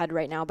in my head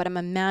right now, but I'm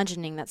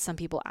imagining that some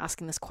people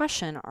asking this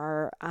question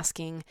are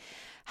asking,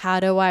 how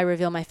do I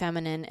reveal my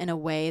feminine in a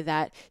way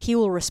that he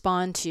will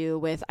respond to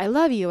with, I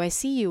love you, I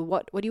see you,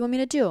 what do you want me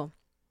to do?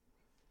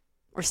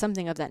 Or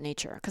something of that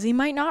nature. Because he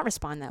might not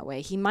respond that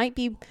way. He might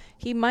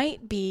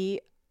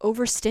be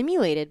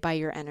overstimulated by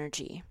your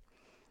energy.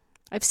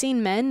 I've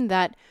seen men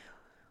that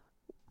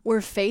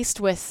were faced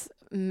with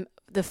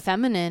the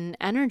feminine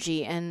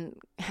energy and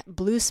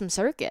blew some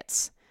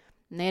circuits.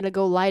 And they had to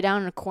go lie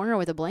down in a corner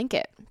with a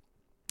blanket.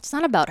 It's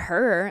not about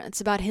her.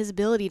 It's about his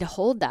ability to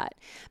hold that.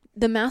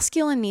 The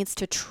masculine needs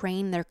to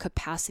train their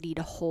capacity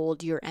to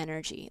hold your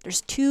energy.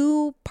 There's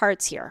two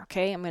parts here,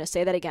 okay? I'm going to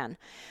say that again.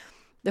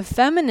 The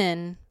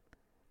feminine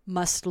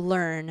must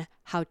learn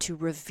how to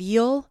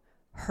reveal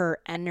her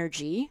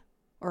energy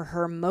or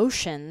her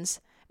emotions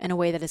in a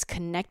way that is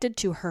connected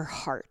to her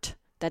heart.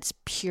 That's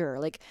pure.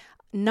 Like,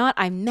 not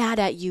I'm mad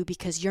at you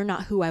because you're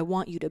not who I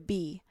want you to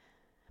be,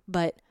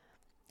 but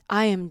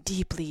I am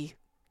deeply,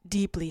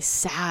 deeply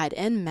sad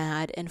and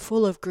mad and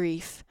full of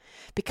grief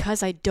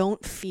because I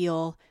don't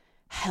feel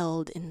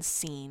held and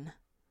seen.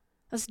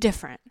 That's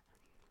different.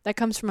 That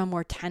comes from a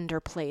more tender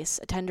place,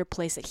 a tender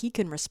place that he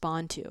can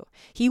respond to.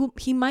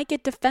 He might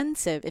get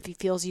defensive if he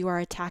feels you are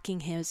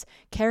attacking his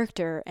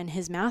character and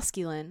his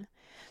masculine.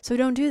 So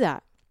don't do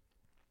that.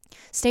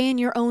 Stay in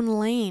your own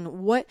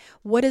lane.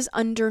 What is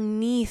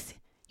underneath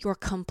your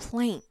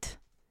complaint?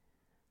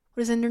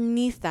 What is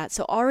underneath that?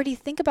 So already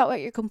think about what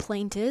your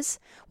complaint is.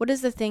 What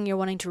is the thing you're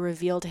wanting to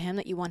reveal to him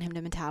that you want him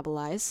to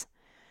metabolize?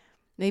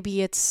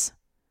 Maybe it's,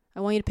 I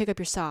want you to pick up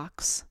your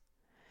socks.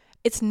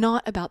 It's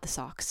not about the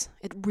socks.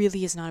 It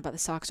really is not about the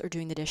socks or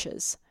doing the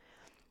dishes.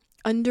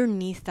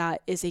 Underneath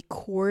that is a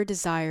core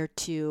desire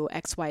to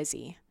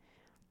XYZ.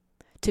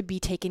 To be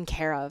taken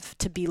care of,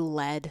 to be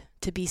led,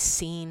 to be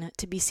seen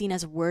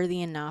as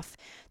worthy enough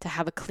to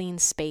have a clean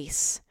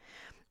space,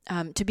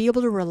 to be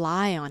able to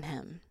rely on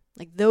him.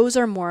 Like, those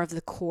are more of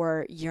the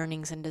core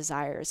yearnings and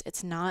desires.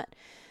 It's not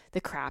the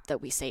crap that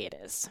we say it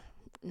is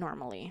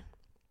normally.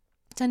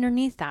 It's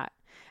underneath that.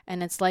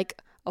 And it's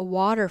like a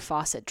water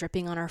faucet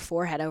dripping on our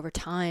forehead over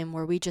time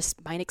where we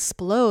just might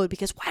explode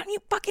because why don't you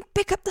fucking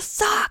pick up the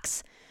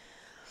socks?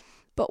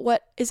 But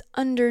what is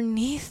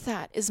underneath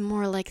that is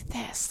more like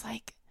this,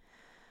 like,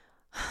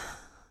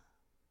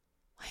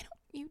 why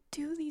don't you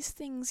do these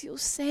things you'll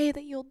say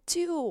that you'll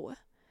do?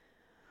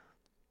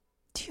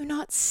 Do you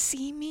not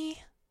see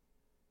me?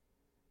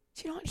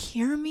 Do you not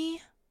hear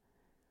me?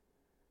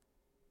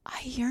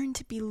 I yearn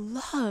to be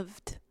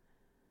loved.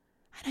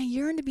 And I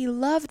yearn to be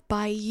loved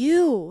by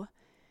you.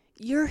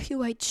 You're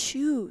who I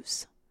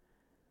choose.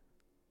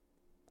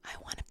 I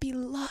want to be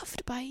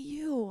loved by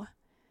you.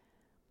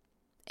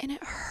 And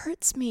it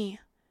hurts me.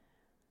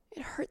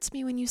 It hurts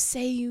me when you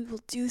say you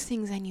will do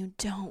things and you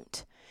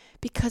don't.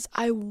 Because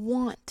I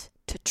want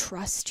to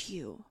trust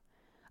you.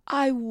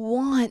 I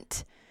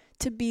want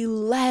to be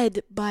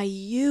led by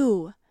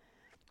you.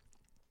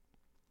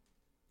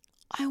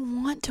 I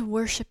want to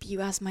worship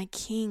you as my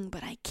king,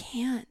 but I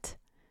can't.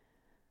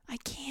 I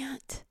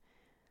can't.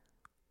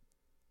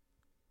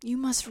 You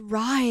must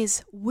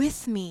rise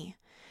with me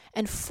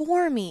and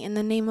for me in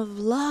the name of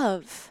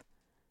love.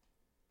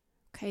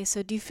 Okay,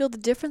 so do you feel the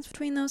difference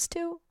between those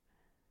two?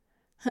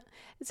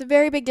 It's a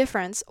very big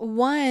difference.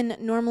 One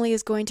normally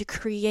is going to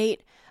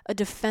create a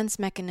defense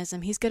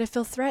mechanism. He's going to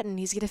feel threatened.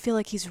 He's going to feel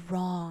like he's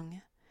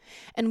wrong.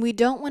 And we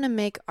don't want to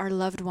make our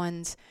loved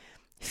ones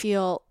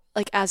feel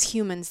like as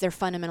humans they're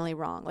fundamentally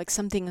wrong, like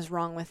something is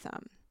wrong with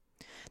them.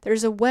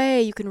 There's a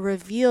way you can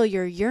reveal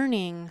your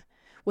yearning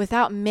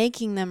without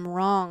making them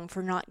wrong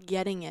for not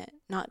getting it,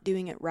 not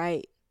doing it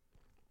right,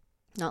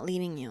 not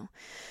leading you.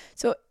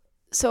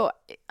 So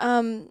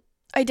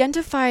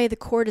identify the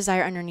core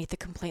desire underneath the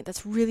complaint.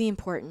 That's really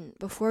important.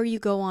 Before you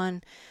go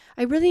on,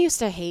 I really used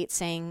to hate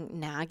saying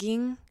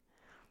nagging.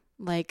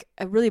 Like,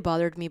 it really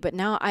bothered me, but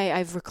now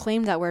I've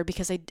reclaimed that word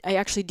because I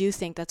actually do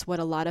think that's what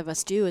a lot of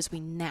us do, is we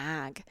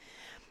nag.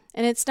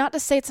 And it's not to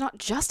say it's not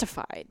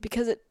justified,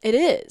 because it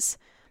is.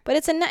 But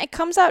it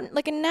comes out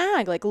like a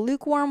nag, like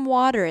lukewarm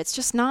water.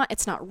 It's not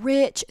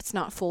rich, it's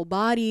not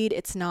full-bodied,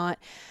 it's not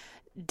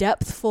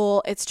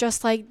depthful. It's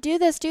just like, do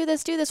this,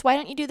 why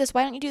don't you do this,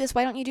 why don't you do this,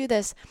 why don't you do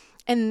this?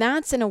 And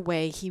that's, in a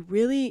way,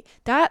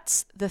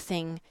 that's the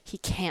thing he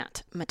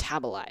can't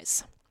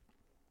metabolize.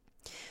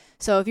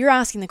 So if you're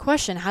asking the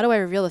question, how do I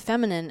reveal the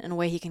feminine in a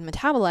way he can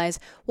metabolize?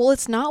 Well,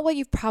 it's not what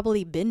you've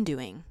probably been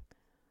doing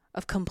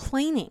of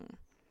complaining.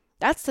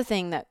 That's the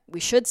thing that we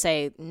should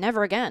say,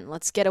 never again.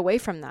 Let's get away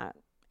from that.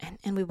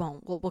 And we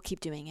won't. We'll keep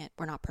doing it.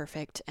 We're not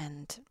perfect.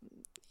 And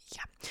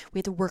yeah, we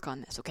have to work on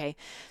this, okay?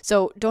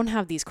 So don't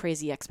have these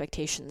crazy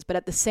expectations. But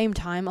at the same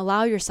time,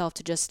 allow yourself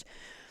to just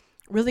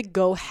really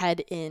go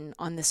head in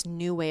on this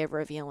new way of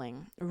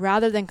revealing.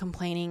 Rather than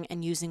complaining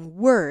and using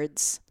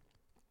words,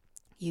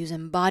 use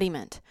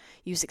embodiment,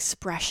 use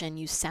expression,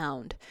 use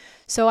sound.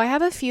 So I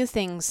have a few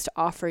things to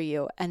offer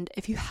you. And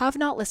if you have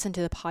not listened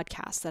to the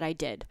podcast that I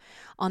did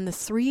on the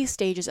 3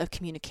 stages of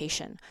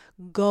communication,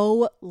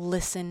 go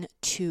listen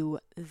to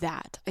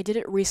that. I did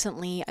it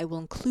recently. I will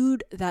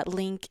include that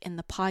link in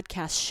the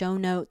podcast show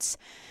notes.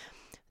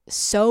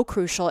 So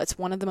crucial. It's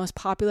one of the most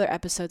popular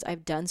episodes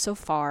I've done so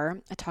far.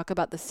 I talk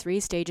about the 3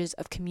 stages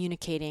of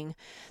communicating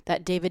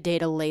that David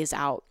Deida lays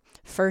out.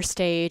 First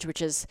stage, which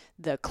is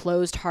the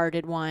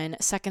closed-hearted one.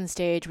 Second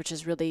stage, which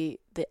is really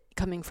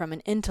coming from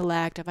an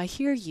intellect of, I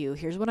hear you,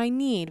 here's what I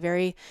need.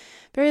 Very,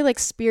 very like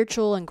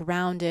spiritual and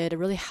grounded, a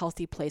really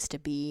healthy place to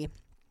be.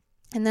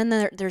 And then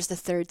there's the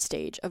third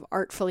stage of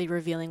artfully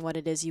revealing what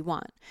it is you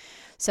want.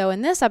 So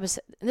in this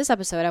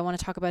episode, I want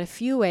to talk about a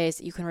few ways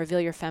that you can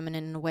reveal your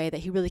feminine in a way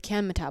that he really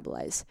can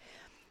metabolize.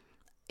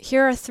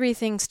 Here are 3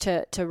 things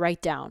to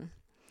write down.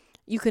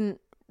 You can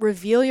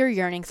reveal your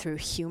yearning through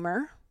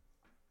humor.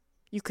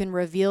 You can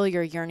reveal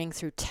your yearning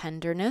through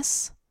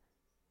tenderness,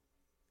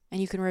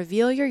 and you can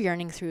reveal your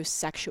yearning through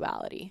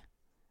sexuality.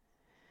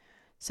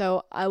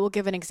 So I will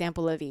give an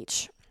example of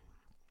each.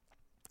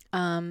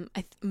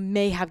 I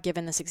may have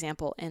given this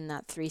example in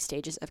that 3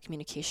 stages of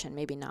communication,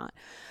 maybe not.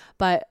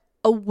 But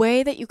a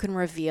way that you can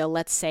reveal,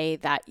 let's say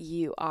that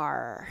you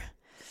are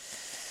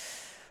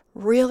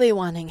really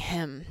wanting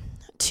him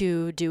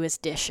to do his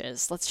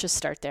dishes. Let's just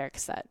start there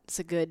because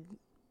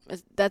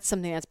that's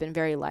something that's been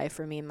very live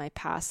for me in my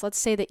past. Let's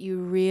say that you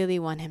really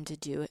want him to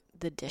do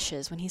the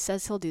dishes when he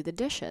says he'll do the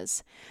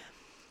dishes.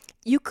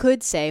 You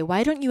could say,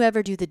 why don't you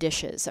ever do the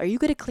dishes? Are you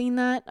going to clean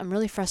that? I'm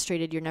really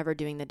frustrated you're never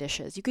doing the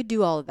dishes. You could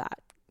do all of that.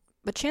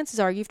 But chances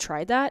are you've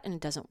tried that and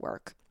it doesn't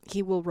work.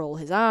 He will roll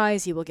his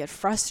eyes. He will get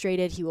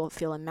frustrated. He will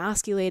feel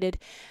emasculated.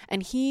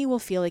 And he will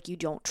feel like you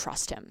don't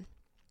trust him,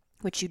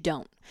 which you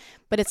don't.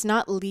 But it's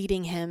not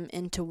leading him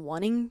into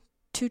wanting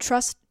to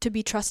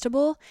be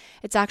trustable.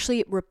 It's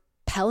actually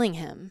repelling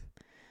him.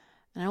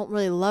 And I don't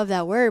really love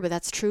that word, but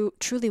that's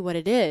truly what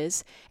it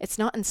is. It's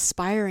not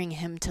inspiring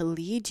him to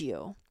lead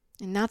you.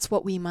 And that's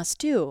what we must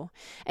do.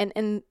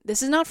 And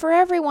this is not for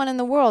everyone in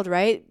the world,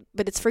 right?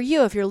 But it's for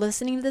you. If you're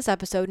listening to this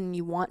episode and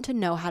you want to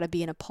know how to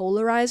be in a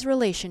polarized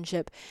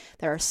relationship,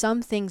 there are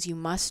some things you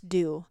must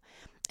do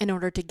in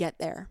order to get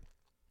there.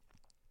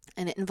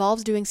 And it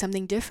involves doing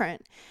something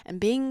different and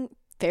being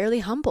fairly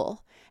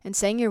humble and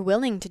saying you're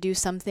willing to do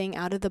something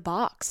out of the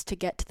box to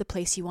get to the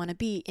place you want to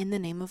be in the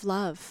name of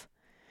love.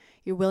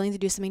 You're willing to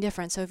do something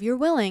different. So if you're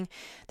willing,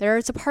 there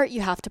is a part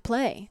you have to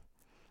play.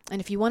 And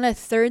if you want to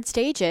third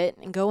stage it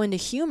and go into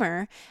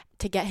humor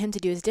to get him to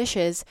do his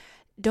dishes,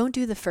 don't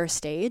do the first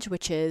stage,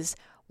 which is,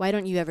 why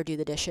don't you ever do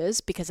the dishes?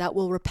 Because that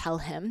will repel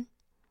him.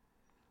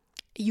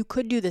 You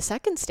could do the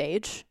second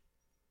stage,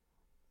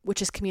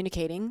 which is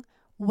communicating.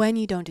 When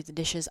you don't do the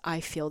dishes, I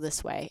feel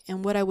this way.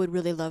 And what I would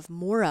really love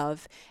more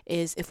of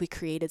is if we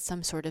created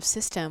some sort of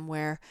system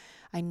where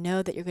I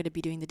know that you're going to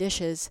be doing the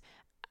dishes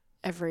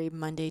every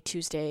Monday,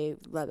 Tuesday,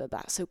 blah, blah,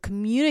 blah. So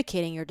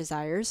communicating your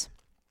desires,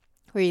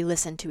 where you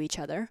listen to each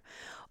other.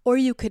 Or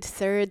you could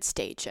third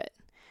stage it,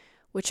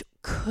 which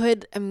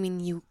could,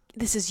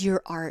 this is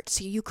your art.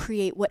 So you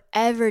create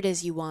whatever it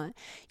is you want.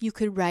 You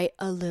could write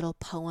a little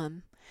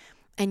poem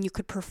and you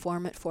could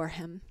perform it for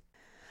him.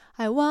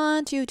 I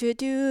want you to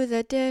do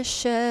the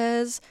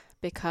dishes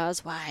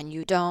because when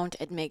you don't,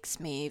 it makes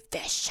me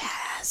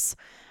vicious.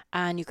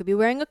 And you could be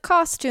wearing a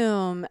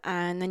costume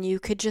and then you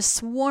could just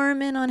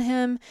swarm in on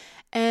him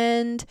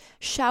and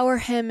shower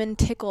him in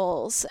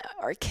tickles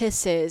or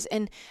kisses.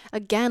 And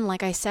again,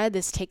 like I said,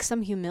 this takes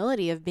some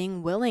humility of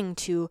being willing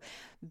to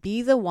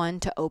be the one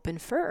to open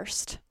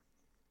first.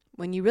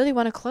 When you really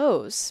want to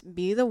close,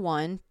 be the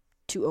one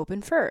to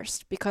open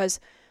first. Because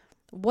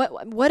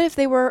what if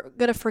they were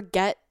going to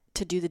forget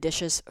to do the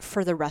dishes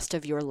for the rest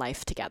of your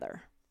life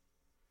together?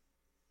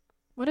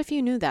 What if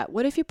you knew that?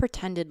 What if you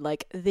pretended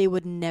like they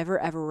would never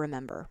ever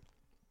remember?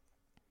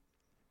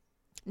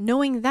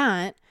 Knowing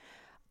that,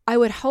 I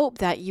would hope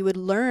that you would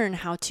learn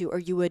how to, or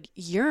you would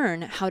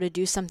yearn how to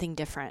do something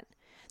different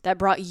that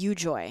brought you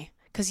joy.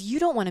 Because you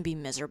don't want to be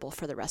miserable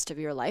for the rest of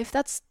your life.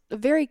 That's a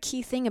very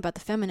key thing about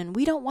the feminine.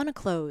 We don't want to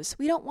close.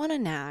 We don't want to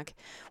nag.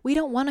 We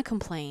don't want to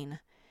complain.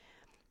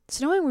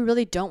 So knowing we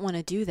really don't want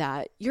to do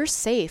that, you're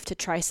safe to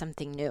try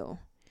something new.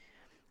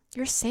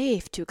 You're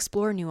safe to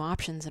explore new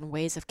options and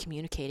ways of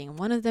communicating.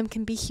 One of them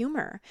can be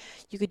humor.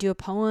 You could do a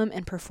poem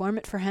and perform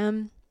it for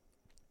him.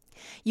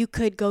 You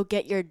could go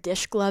get your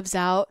dish gloves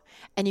out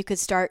and you could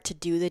start to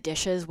do the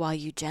dishes while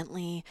you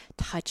gently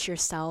touch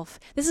yourself.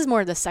 This is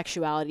more of the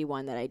sexuality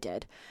one that I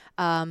did.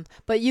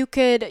 But you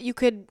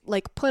could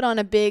like put on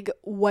a big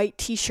white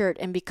t-shirt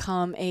and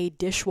become a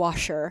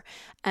dishwasher,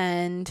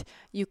 and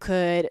you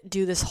could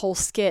do this whole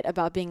skit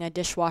about being a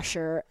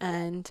dishwasher.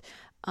 And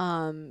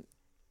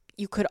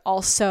you could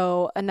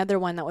also, another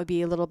one that would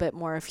be a little bit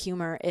more of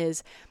humor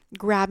is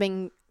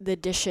grabbing the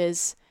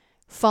dishes,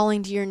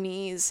 falling to your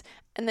knees,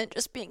 and then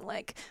just being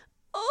like,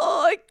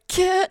 oh, I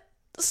can't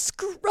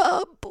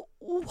scrub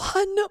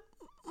one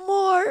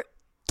more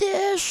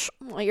dish,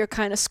 while you're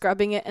kind of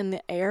scrubbing it in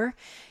the air.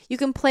 You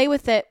can play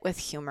with it with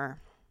humor.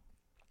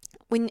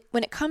 When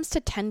it comes to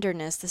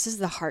tenderness, this is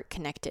the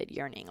heart-connected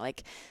yearning.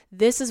 Like,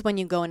 this is when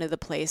you go into the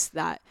place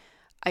that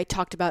I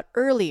talked about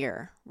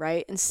earlier,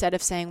 right? Instead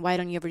of saying, why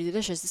don't you ever do the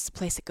dishes? This is the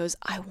place that goes,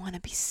 I want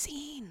to be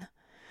seen.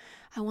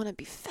 I want to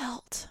be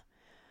felt.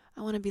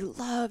 I want to be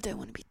loved. I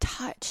want to be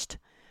touched.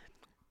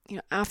 You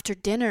know, after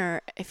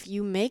dinner, if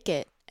you make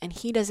it and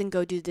he doesn't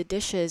go do the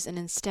dishes and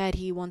instead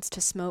he wants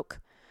to smoke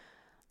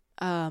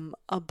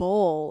a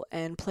bowl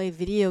and play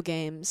video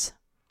games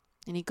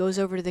and he goes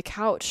over to the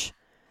couch,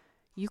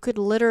 you could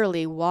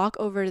literally walk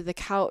over to the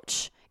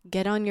couch,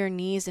 get on your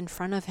knees in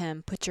front of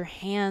him, put your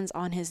hands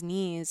on his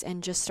knees,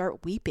 and just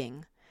start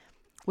weeping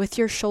with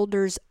your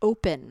shoulders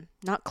open,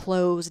 not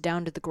closed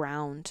down to the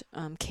ground,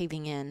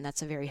 caving in.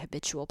 That's a very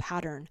habitual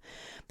pattern,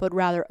 but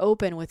rather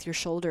open with your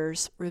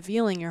shoulders,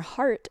 revealing your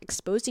heart,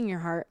 exposing your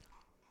heart,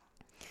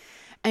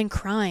 and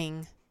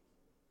crying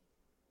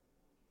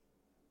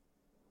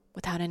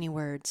without any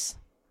words.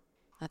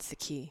 That's the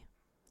key.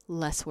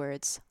 Less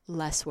words,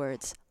 less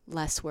words,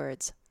 less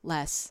words,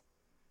 less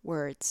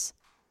words.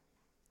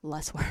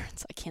 Less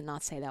words. I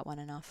cannot say that one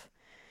enough.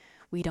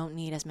 We don't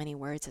need as many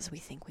words as we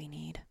think we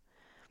need.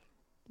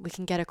 We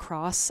can get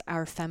across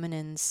our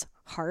feminine's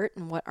heart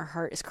and what our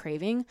heart is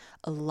craving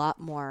a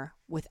lot more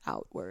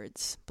without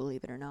words,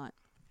 believe it or not.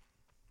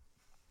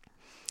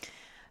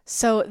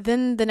 So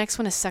then the next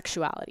one is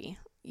sexuality,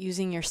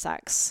 using your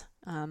sex.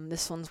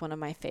 This one's one of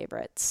my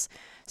favorites.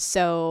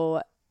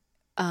 So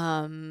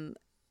going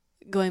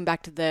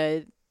back to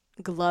the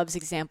gloves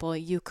example,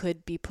 you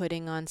could be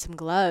putting on some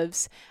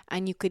gloves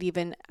and you could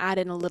even add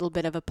in a little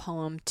bit of a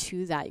poem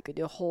to that. You could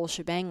do a whole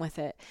shebang with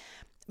it.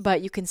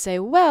 But you can say,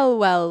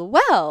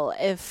 well,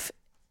 if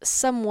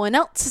someone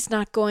else is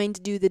not going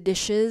to do the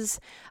dishes,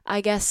 I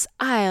guess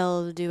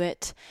I'll do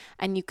it.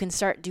 And you can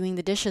start doing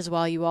the dishes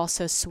while you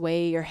also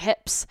sway your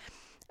hips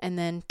and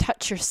then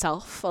touch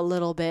yourself a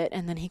little bit.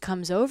 And then he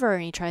comes over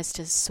and he tries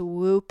to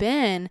swoop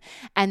in,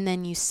 and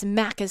then you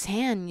smack his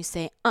hand and you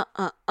say,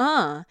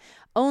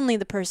 only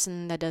the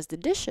person that does the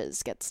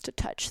dishes gets to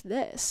touch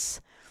this.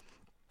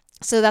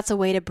 So that's a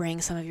way to bring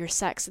some of your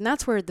sex. And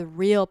that's where the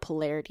real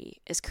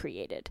polarity is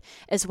created,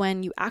 is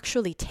when you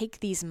actually take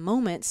these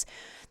moments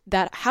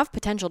that have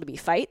potential to be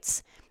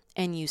fights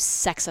and you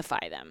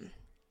sexify them.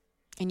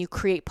 And you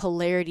create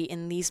polarity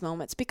in these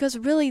moments, because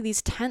really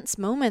these tense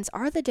moments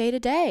are the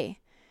day-to-day.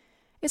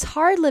 It's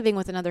hard living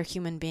with another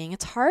human being.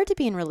 It's hard to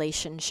be in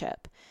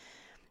relationship.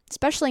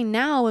 Especially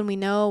now when we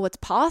know what's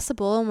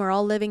possible and we're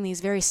all living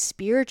these very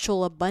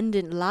spiritual,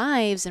 abundant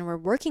lives, and we're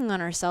working on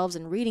ourselves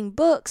and reading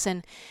books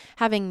and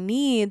having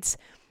needs,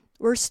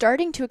 we're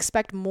starting to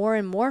expect more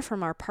and more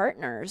from our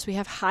partners. We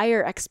have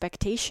higher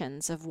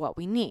expectations of what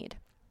we need.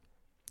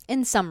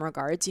 In some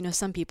regards,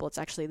 some people it's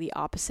actually the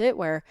opposite,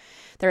 where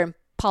they're in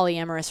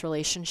polyamorous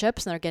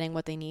relationships and they're getting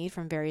what they need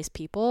from various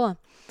people.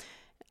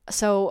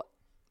 So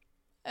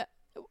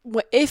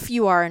if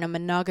you are in a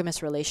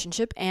monogamous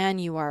relationship and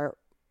you are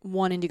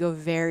wanting to go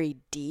very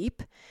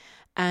deep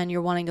and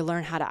you're wanting to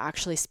learn how to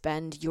actually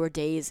spend your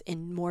days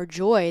in more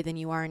joy than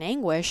you are in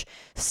anguish,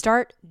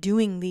 start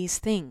doing these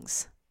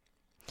things.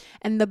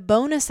 And the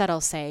bonus that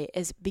I'll say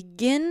is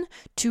begin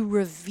to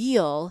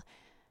reveal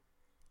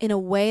in a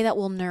way that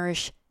will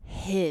nourish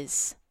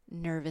his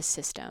nervous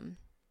system.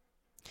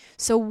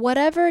 So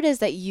whatever it is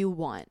that you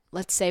want,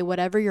 let's say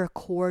whatever your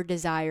core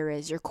desire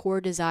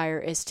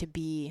is to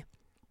be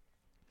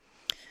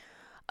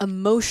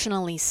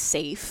emotionally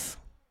safe.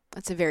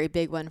 That's a very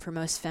big one for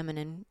most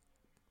feminine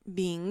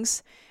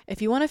beings.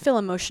 If you want to feel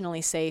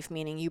emotionally safe,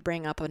 meaning you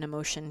bring up an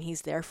emotion,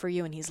 he's there for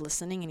you and he's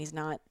listening and he's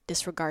not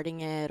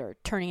disregarding it or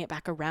turning it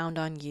back around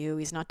on you.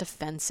 He's not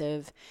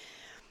defensive.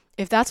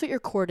 If that's what your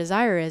core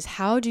desire is,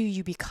 how do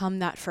you become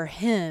that for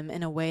him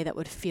in a way that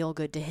would feel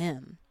good to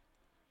him?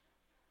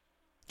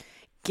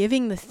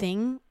 Giving the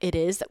thing it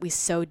is that we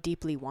so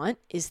deeply want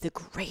is the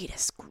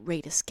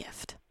greatest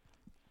gift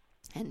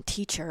and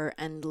teacher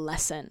and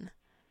lesson.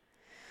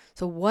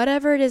 So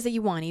whatever it is that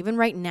you want, even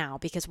right now,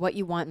 because what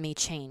you want may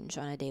change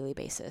on a daily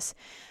basis.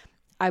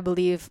 I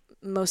believe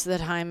most of the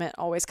time it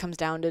always comes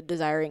down to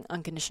desiring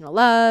unconditional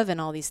love,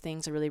 and all these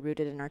things are really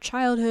rooted in our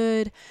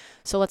childhood.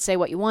 So let's say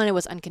what you wanted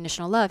was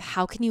unconditional love.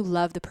 How can you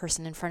love the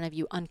person in front of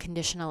you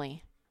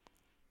unconditionally?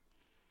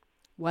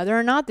 whether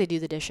or not they do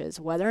the dishes,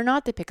 whether or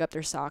not they pick up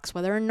their socks,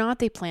 whether or not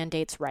they plan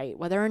dates right,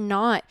 whether or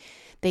not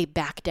they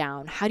back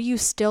down. How do you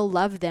still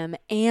love them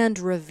and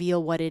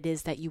reveal what it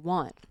is that you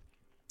want?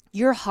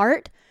 Your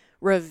heart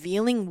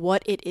revealing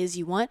what it is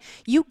you want,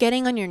 you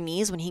getting on your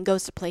knees when he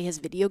goes to play his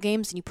video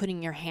games and you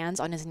putting your hands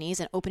on his knees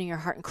and opening your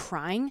heart and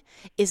crying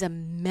is a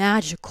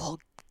magical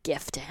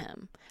gift to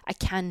him. I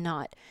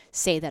cannot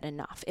say that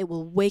enough. It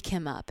will wake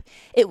him up.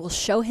 It will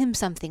show him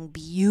something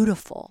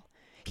beautiful.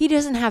 He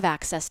doesn't have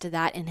access to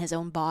that in his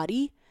own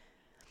body.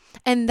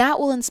 And that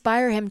will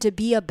inspire him to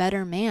be a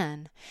better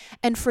man.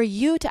 And for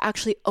you to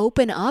actually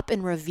open up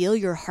and reveal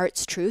your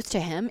heart's truth to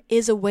him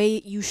is a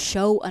way you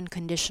show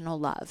unconditional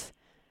love.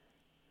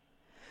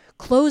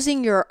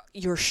 Closing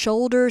your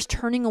shoulders,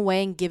 turning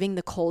away and giving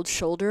the cold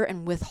shoulder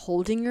and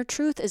withholding your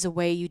truth is a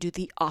way you do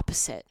the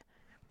opposite.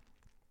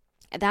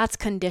 That's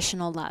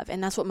conditional love,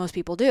 and that's what most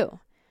people do.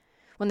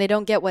 When they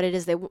don't get what it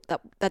is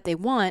that they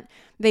want,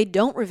 they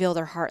don't reveal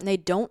their heart and they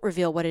don't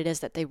reveal what it is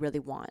that they really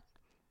want.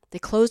 They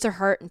close their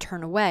heart and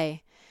turn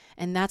away,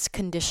 and that's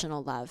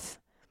conditional love.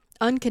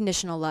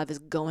 Unconditional love is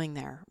going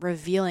there,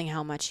 revealing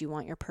how much you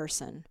want your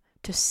person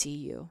to see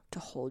you, to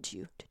hold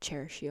you, to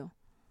cherish you.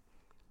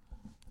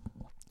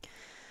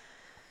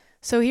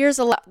 So here's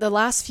the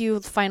last few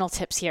final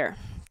tips here.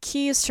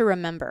 Keys to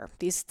remember.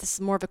 This is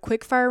more of a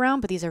quick fire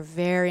round, but these are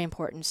very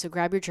important. So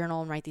grab your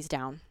journal and write these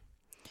down.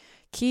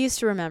 Keys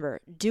to remember.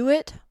 Do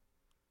it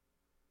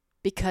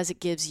because it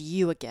gives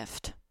you a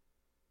gift.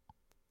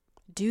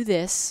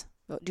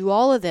 Do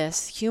all of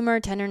this,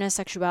 humor, tenderness,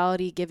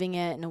 sexuality, giving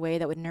it in a way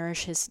that would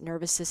nourish his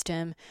nervous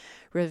system,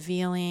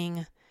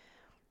 revealing,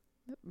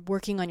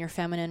 working on your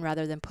feminine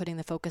rather than putting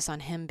the focus on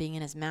him being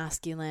in his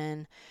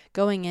masculine,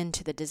 going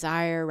into the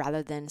desire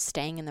rather than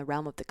staying in the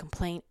realm of the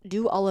complaint.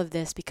 Do all of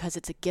this because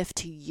it's a gift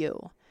to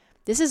you.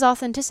 This is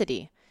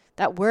authenticity.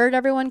 That word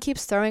everyone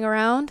keeps throwing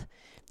around,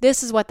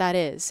 this is what that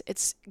is.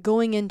 It's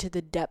going into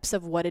the depths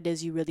of what it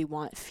is you really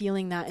want,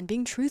 feeling that and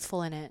being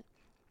truthful in it,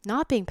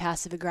 not being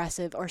passive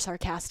aggressive or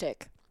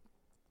sarcastic.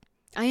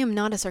 I am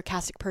not a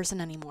sarcastic person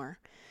anymore.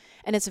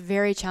 And it's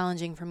very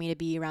challenging for me to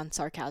be around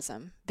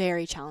sarcasm.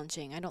 Very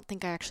challenging. I don't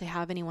think I actually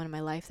have anyone in my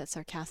life that's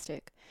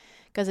sarcastic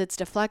because it's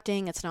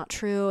deflecting, it's not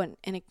true, and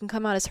it can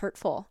come out as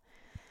hurtful.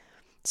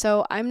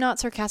 So I'm not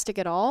sarcastic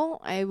at all.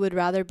 I would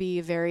rather be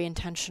a very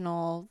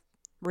intentional,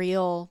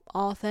 real,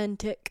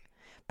 authentic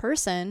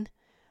person,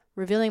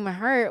 revealing my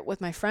heart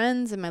with my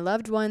friends and my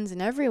loved ones and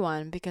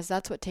everyone, because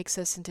that's what takes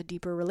us into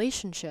deeper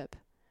relationship.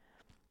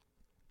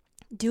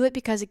 Do it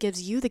because it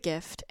gives you the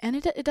gift, and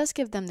it does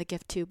give them the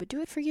gift too, but do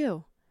it for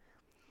you.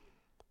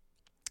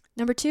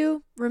 Number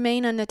 2,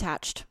 remain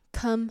unattached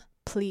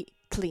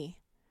completely.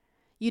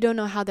 You don't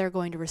know how they're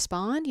going to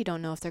respond. You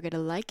don't know if they're going to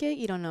like it.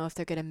 You don't know if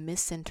they're going to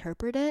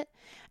misinterpret it.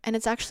 And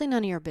it's actually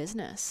none of your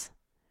business.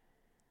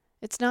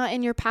 It's not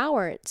in your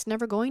power. It's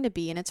never going to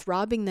be. And it's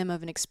robbing them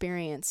of an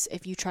experience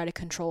if you try to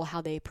control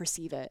how they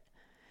perceive it.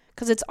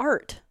 Because it's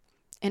art.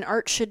 And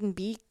art shouldn't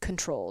be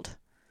controlled.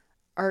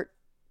 Art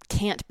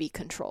can't be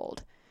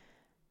controlled.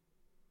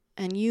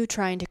 And you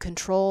trying to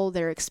control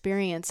their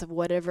experience of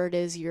whatever it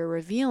is you're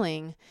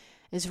revealing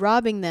is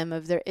robbing them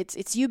of their,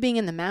 it's you being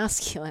in the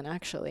masculine,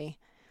 actually.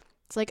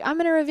 It's like, I'm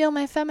going to reveal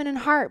my feminine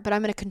heart, but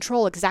I'm going to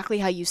control exactly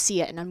how you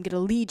see it, and I'm going to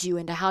lead you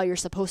into how you're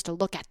supposed to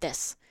look at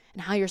this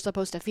and how you're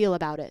supposed to feel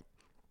about it.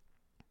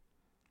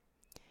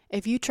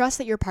 If you trust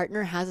that your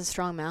partner has a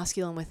strong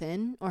masculine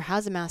within, or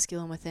has a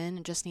masculine within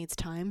and just needs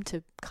time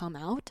to come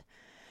out,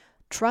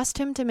 trust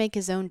him to make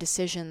his own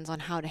decisions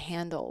on how to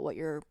handle what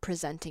you're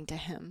presenting to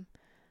him.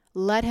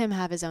 Let him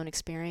have his own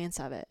experience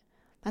of it.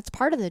 That's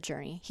part of the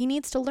journey. He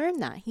needs to learn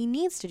that. He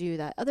needs to do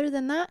that. Other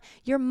than that,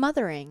 you're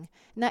mothering,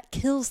 and that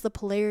kills the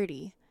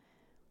polarity.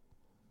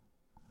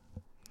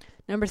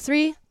 Number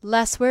 3,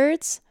 less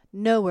words,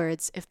 no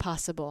words if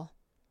possible.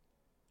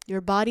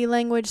 Your body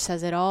language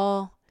says it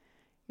all.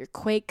 Your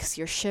quakes,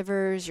 your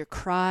shivers, your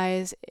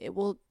cries, it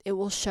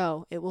will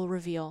show, it will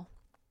reveal.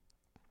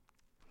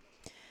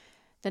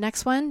 The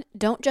next one,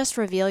 don't just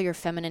reveal your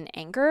feminine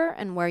anger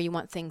and where you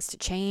want things to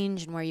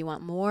change and where you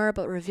want more,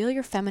 but reveal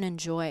your feminine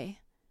joy.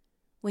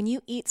 When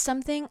you eat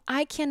something,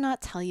 I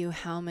cannot tell you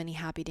how many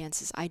happy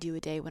dances I do a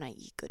day when I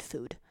eat good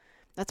food.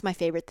 That's my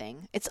favorite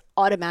thing. It's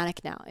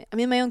automatic now. I'm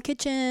in my own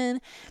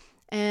kitchen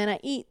and I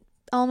eat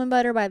almond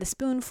butter by the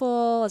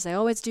spoonful, as I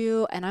always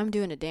do, and I'm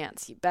doing a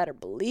dance. You better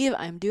believe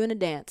I'm doing a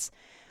dance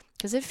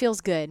because it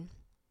feels good.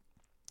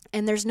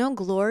 And there's no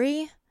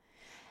glory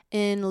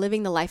in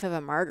living the life of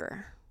a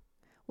martyr,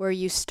 where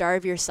you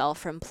starve yourself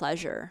from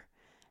pleasure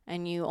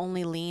and you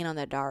only lean on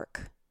the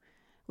dark.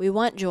 We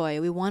want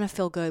joy. We want to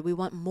feel good. We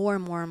want more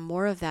and more and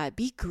more of that.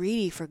 Be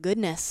greedy for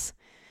goodness.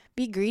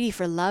 Be greedy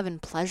for love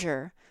and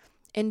pleasure.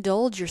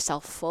 Indulge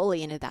yourself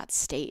fully into that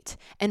state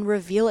and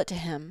reveal it to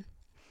him.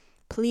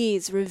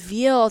 Please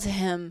reveal to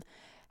him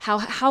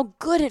how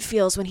good it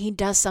feels when he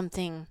does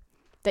something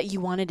that you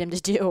wanted him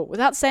to do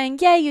without saying,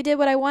 yeah, you did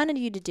what I wanted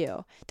you to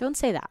do. Don't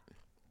say that.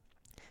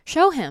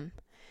 Show him.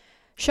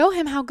 Show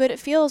him how good it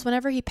feels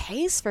whenever he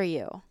pays for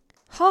you.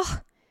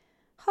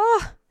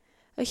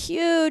 A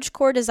huge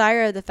core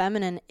desire of the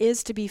feminine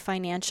is to be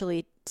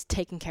financially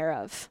taken care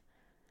of.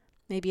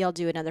 Maybe I'll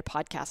do another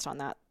podcast on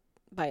that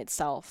by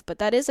itself, but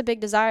that is a big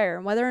desire.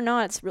 And whether or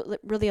not it's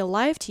really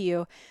alive to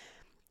you,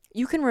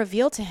 you can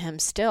reveal to him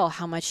still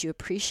how much you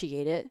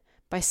appreciate it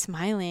by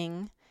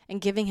smiling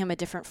and giving him a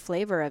different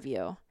flavor of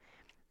you.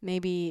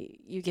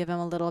 Maybe you give him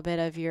a little bit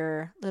of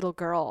your little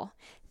girl.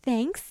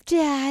 Thanks,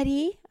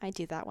 Daddy. I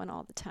do that one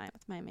all the time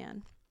with my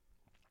man.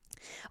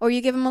 Or you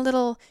give him a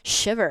little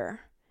shiver.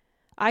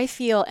 I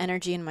feel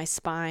energy in my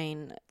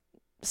spine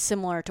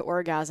similar to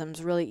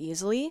orgasms really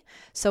easily.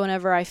 So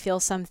whenever I feel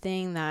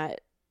something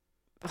that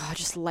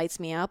just lights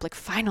me up, like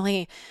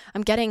finally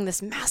I'm getting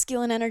this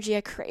masculine energy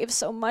I crave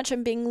so much,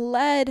 I'm being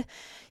led.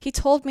 He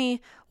told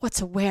me what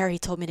to wear. He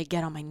told me to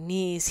get on my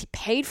knees. He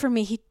paid for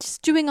me. He's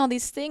just doing all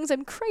these things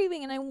I'm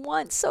craving and I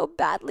want so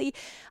badly.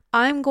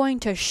 I'm going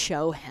to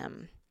show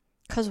him.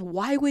 Because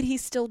why would he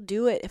still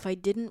do it if I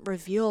didn't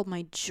reveal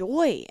my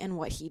joy in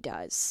what he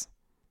does?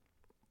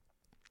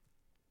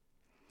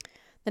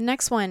 The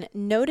next one,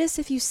 notice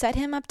if you set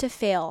him up to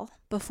fail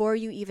before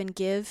you even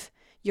give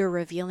your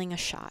revealing a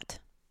shot.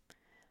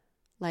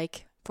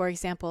 Like, for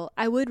example,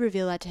 I would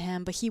reveal that to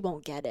him, but he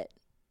won't get it.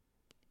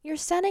 You're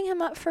setting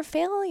him up for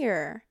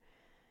failure.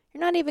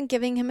 You're not even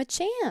giving him a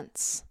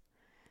chance.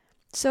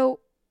 So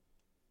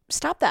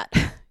stop that.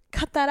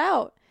 Cut that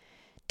out.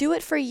 Do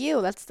it for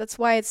you. That's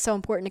why it's so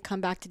important to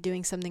come back to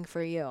doing something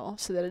for you,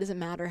 so that it doesn't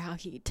matter how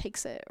he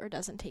takes it or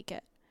doesn't take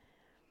it.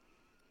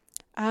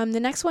 The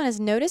next one is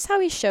notice how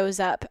he shows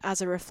up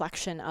as a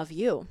reflection of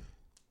you.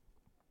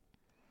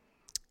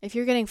 If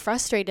you're getting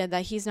frustrated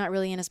that he's not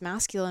really in his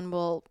masculine,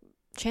 well,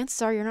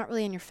 chances are you're not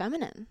really in your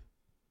feminine.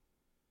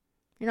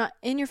 You're not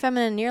in your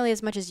feminine nearly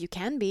as much as you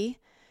can be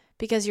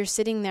because you're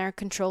sitting there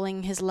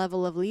controlling his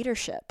level of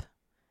leadership.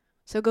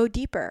 So go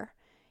deeper.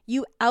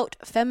 You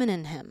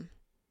out-feminine him.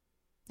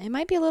 It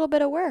might be a little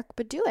bit of work,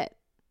 but do it.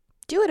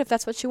 Do it if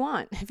that's what you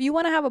want. If you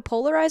want to have a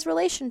polarized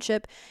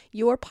relationship,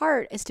 your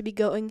part is to be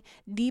going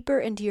deeper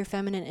into your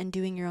feminine and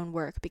doing your own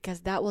work,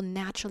 because that will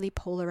naturally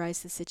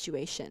polarize the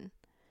situation.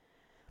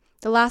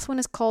 The last one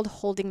is called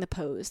holding the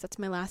pose. That's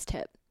my last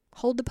tip.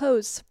 Hold the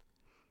pose,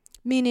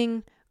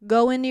 meaning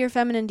go into your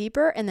feminine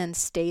deeper and then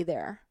stay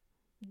there.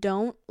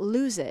 Don't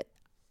lose it.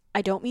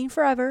 I don't mean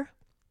forever.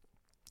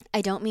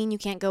 I don't mean you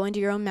can't go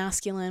into your own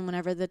masculine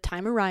whenever the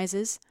time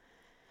arises,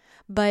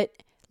 but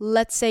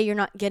let's say you're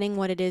not getting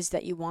what it is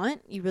that you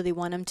want. You really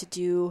want him to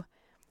do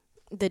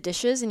the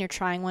dishes and you're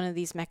trying one of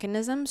these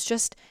mechanisms.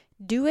 Just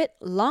do it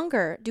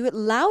longer, do it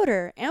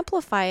louder,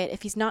 amplify it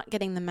if he's not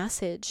getting the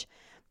message.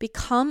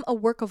 Become a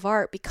work of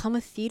art, become a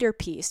theater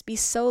piece. Be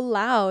so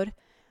loud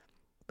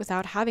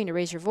without having to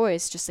raise your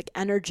voice, just like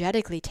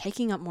energetically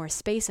taking up more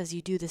space as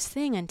you do this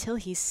thing until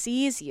he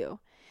sees you.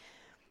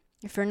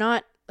 If you're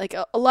not, like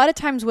a lot of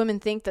times women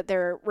think that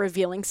they're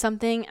revealing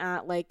something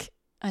at like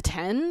a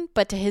 10,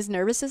 but to his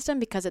nervous system,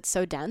 because it's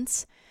so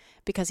dense,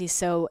 because he's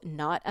so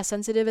not as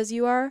sensitive as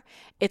you are,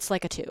 it's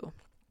like a 2.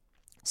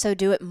 So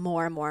do it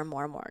more and more and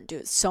more and more. Do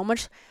it so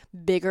much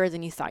bigger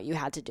than you thought you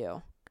had to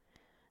do.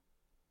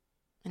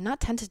 And not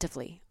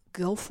tentatively.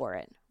 Go for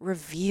it.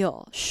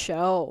 Reveal.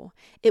 Show.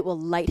 It will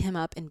light him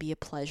up and be a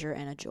pleasure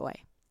and a joy.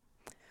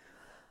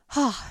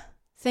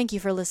 Thank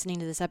you for listening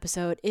to this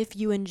episode. If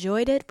you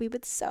enjoyed it, we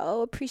would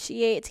so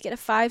appreciate to get a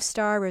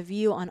 5-star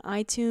review on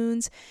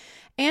iTunes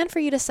and for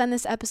you to send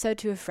this episode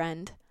to a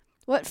friend.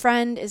 What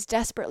friend is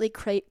desperately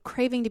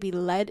craving to be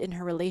led in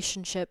her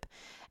relationship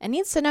and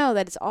needs to know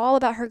that it's all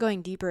about her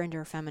going deeper into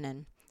her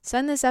feminine?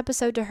 Send this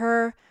episode to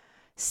her.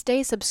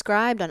 Stay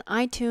subscribed on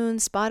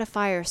iTunes,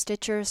 Spotify, or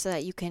Stitcher so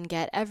that you can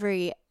get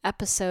every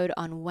episode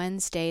on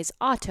Wednesdays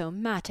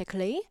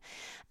automatically.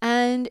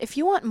 And if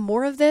you want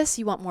more of this,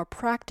 you want more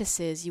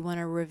practices, you want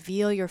to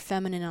reveal your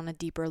feminine on a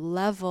deeper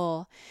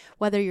level,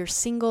 whether you're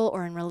single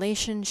or in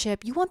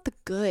relationship, you want the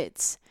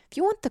goods. If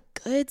you want the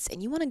goods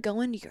and you want to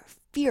go into your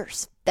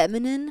fierce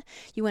feminine,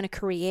 you want to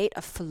create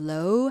a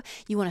flow,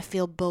 you want to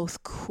feel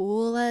both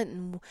cool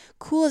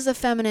as the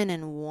feminine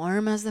and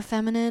warm as the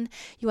feminine,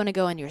 you want to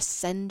go into your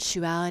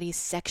sensuality,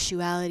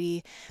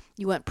 sexuality,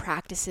 you want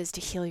practices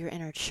to heal your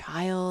inner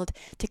child,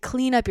 to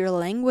clean up your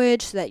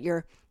language so that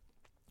you're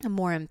a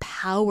more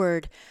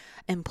empowered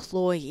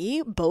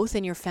employee, both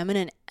in your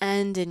feminine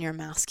and in your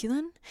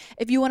masculine.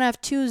 If you want to have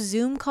 2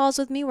 Zoom calls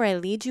with me where I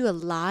lead you a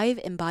live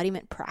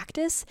embodiment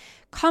practice,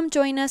 come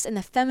join us in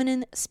the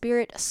Feminine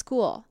Spirit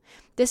School.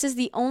 This is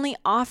the only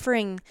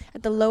offering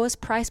at the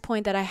lowest price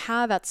point that I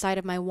have outside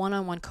of my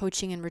one-on-one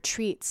coaching and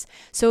retreats.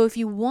 So if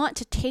you want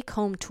to take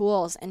home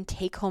tools and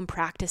take home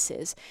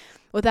practices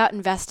without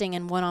investing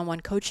in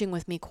one-on-one coaching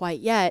with me quite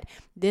yet,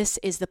 this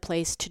is the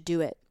place to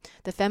do it.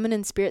 The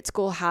Feminine Spirit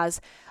School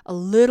has a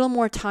little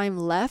more time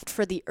left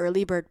for the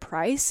early bird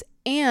price,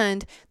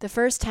 and the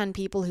first 10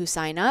 people who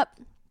sign up,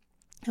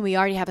 and we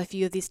already have a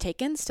few of these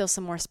taken, still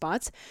some more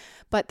spots,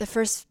 but the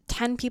first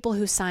 10 people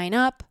who sign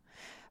up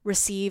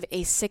receive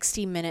a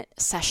 60-minute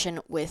session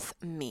with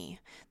me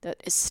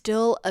that is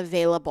still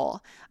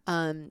available.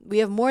 We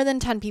have more than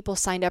 10 people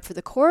signed up for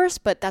the course,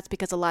 but that's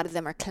because a lot of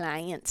them are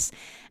clients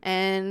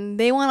and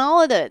they want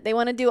all of it. They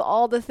want to do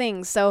all the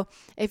things. So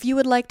if you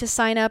would like to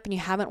sign up and you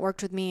haven't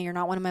worked with me, you're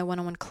not one of my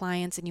one-on-one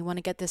clients and you want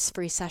to get this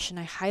free session,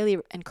 I highly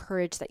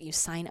encourage that you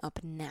sign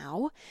up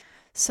now,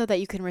 so that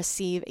you can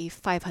receive a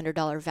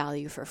 $500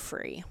 value for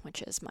free,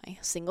 which is my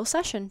single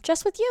session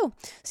just with you.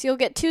 So you'll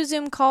get 2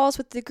 Zoom calls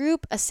with the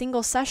group, a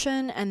single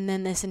session, and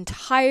then this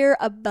entire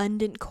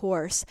abundant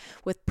course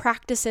with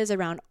practices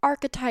around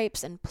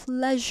archetypes and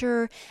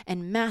pleasure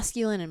and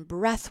masculine and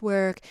breath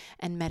work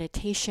and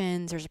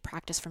meditations. There's a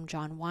practice from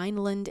John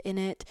Wineland in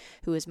it,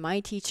 who is my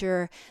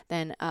teacher.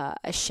 Then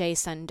Ashay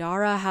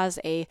Sandara has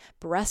a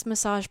breast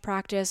massage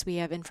practice. We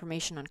have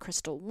information on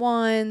crystal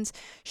wands,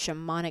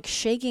 shamanic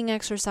shaking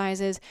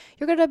exercises.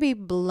 You're going to be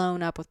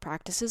blown up with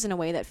practices in a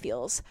way that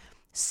feels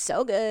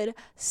so good,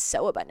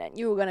 so abundant.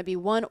 You're going to be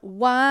one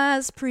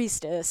wise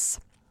priestess.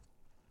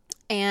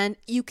 And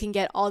you can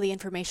get all the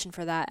information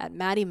for that at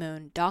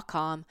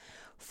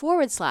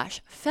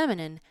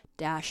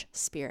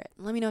maddiemoon.com/feminine-spirit.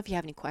 Let me know if you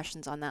have any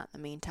questions on that in the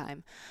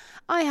meantime.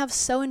 I have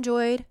so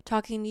enjoyed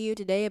talking to you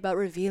today about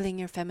revealing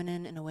your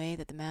feminine in a way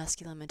that the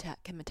masculine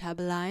can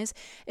metabolize.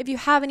 If you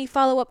have any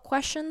follow-up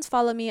questions,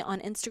 follow me on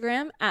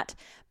Instagram at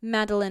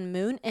Madeline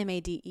Moon,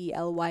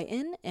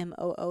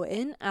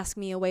 MADELYNMOON. Ask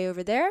me away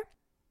over there.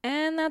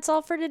 And that's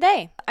all for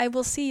today. I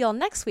will see y'all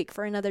next week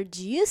for another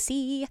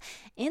juicy,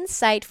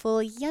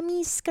 insightful,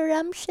 yummy,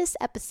 scrumptious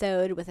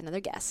episode with another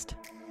guest.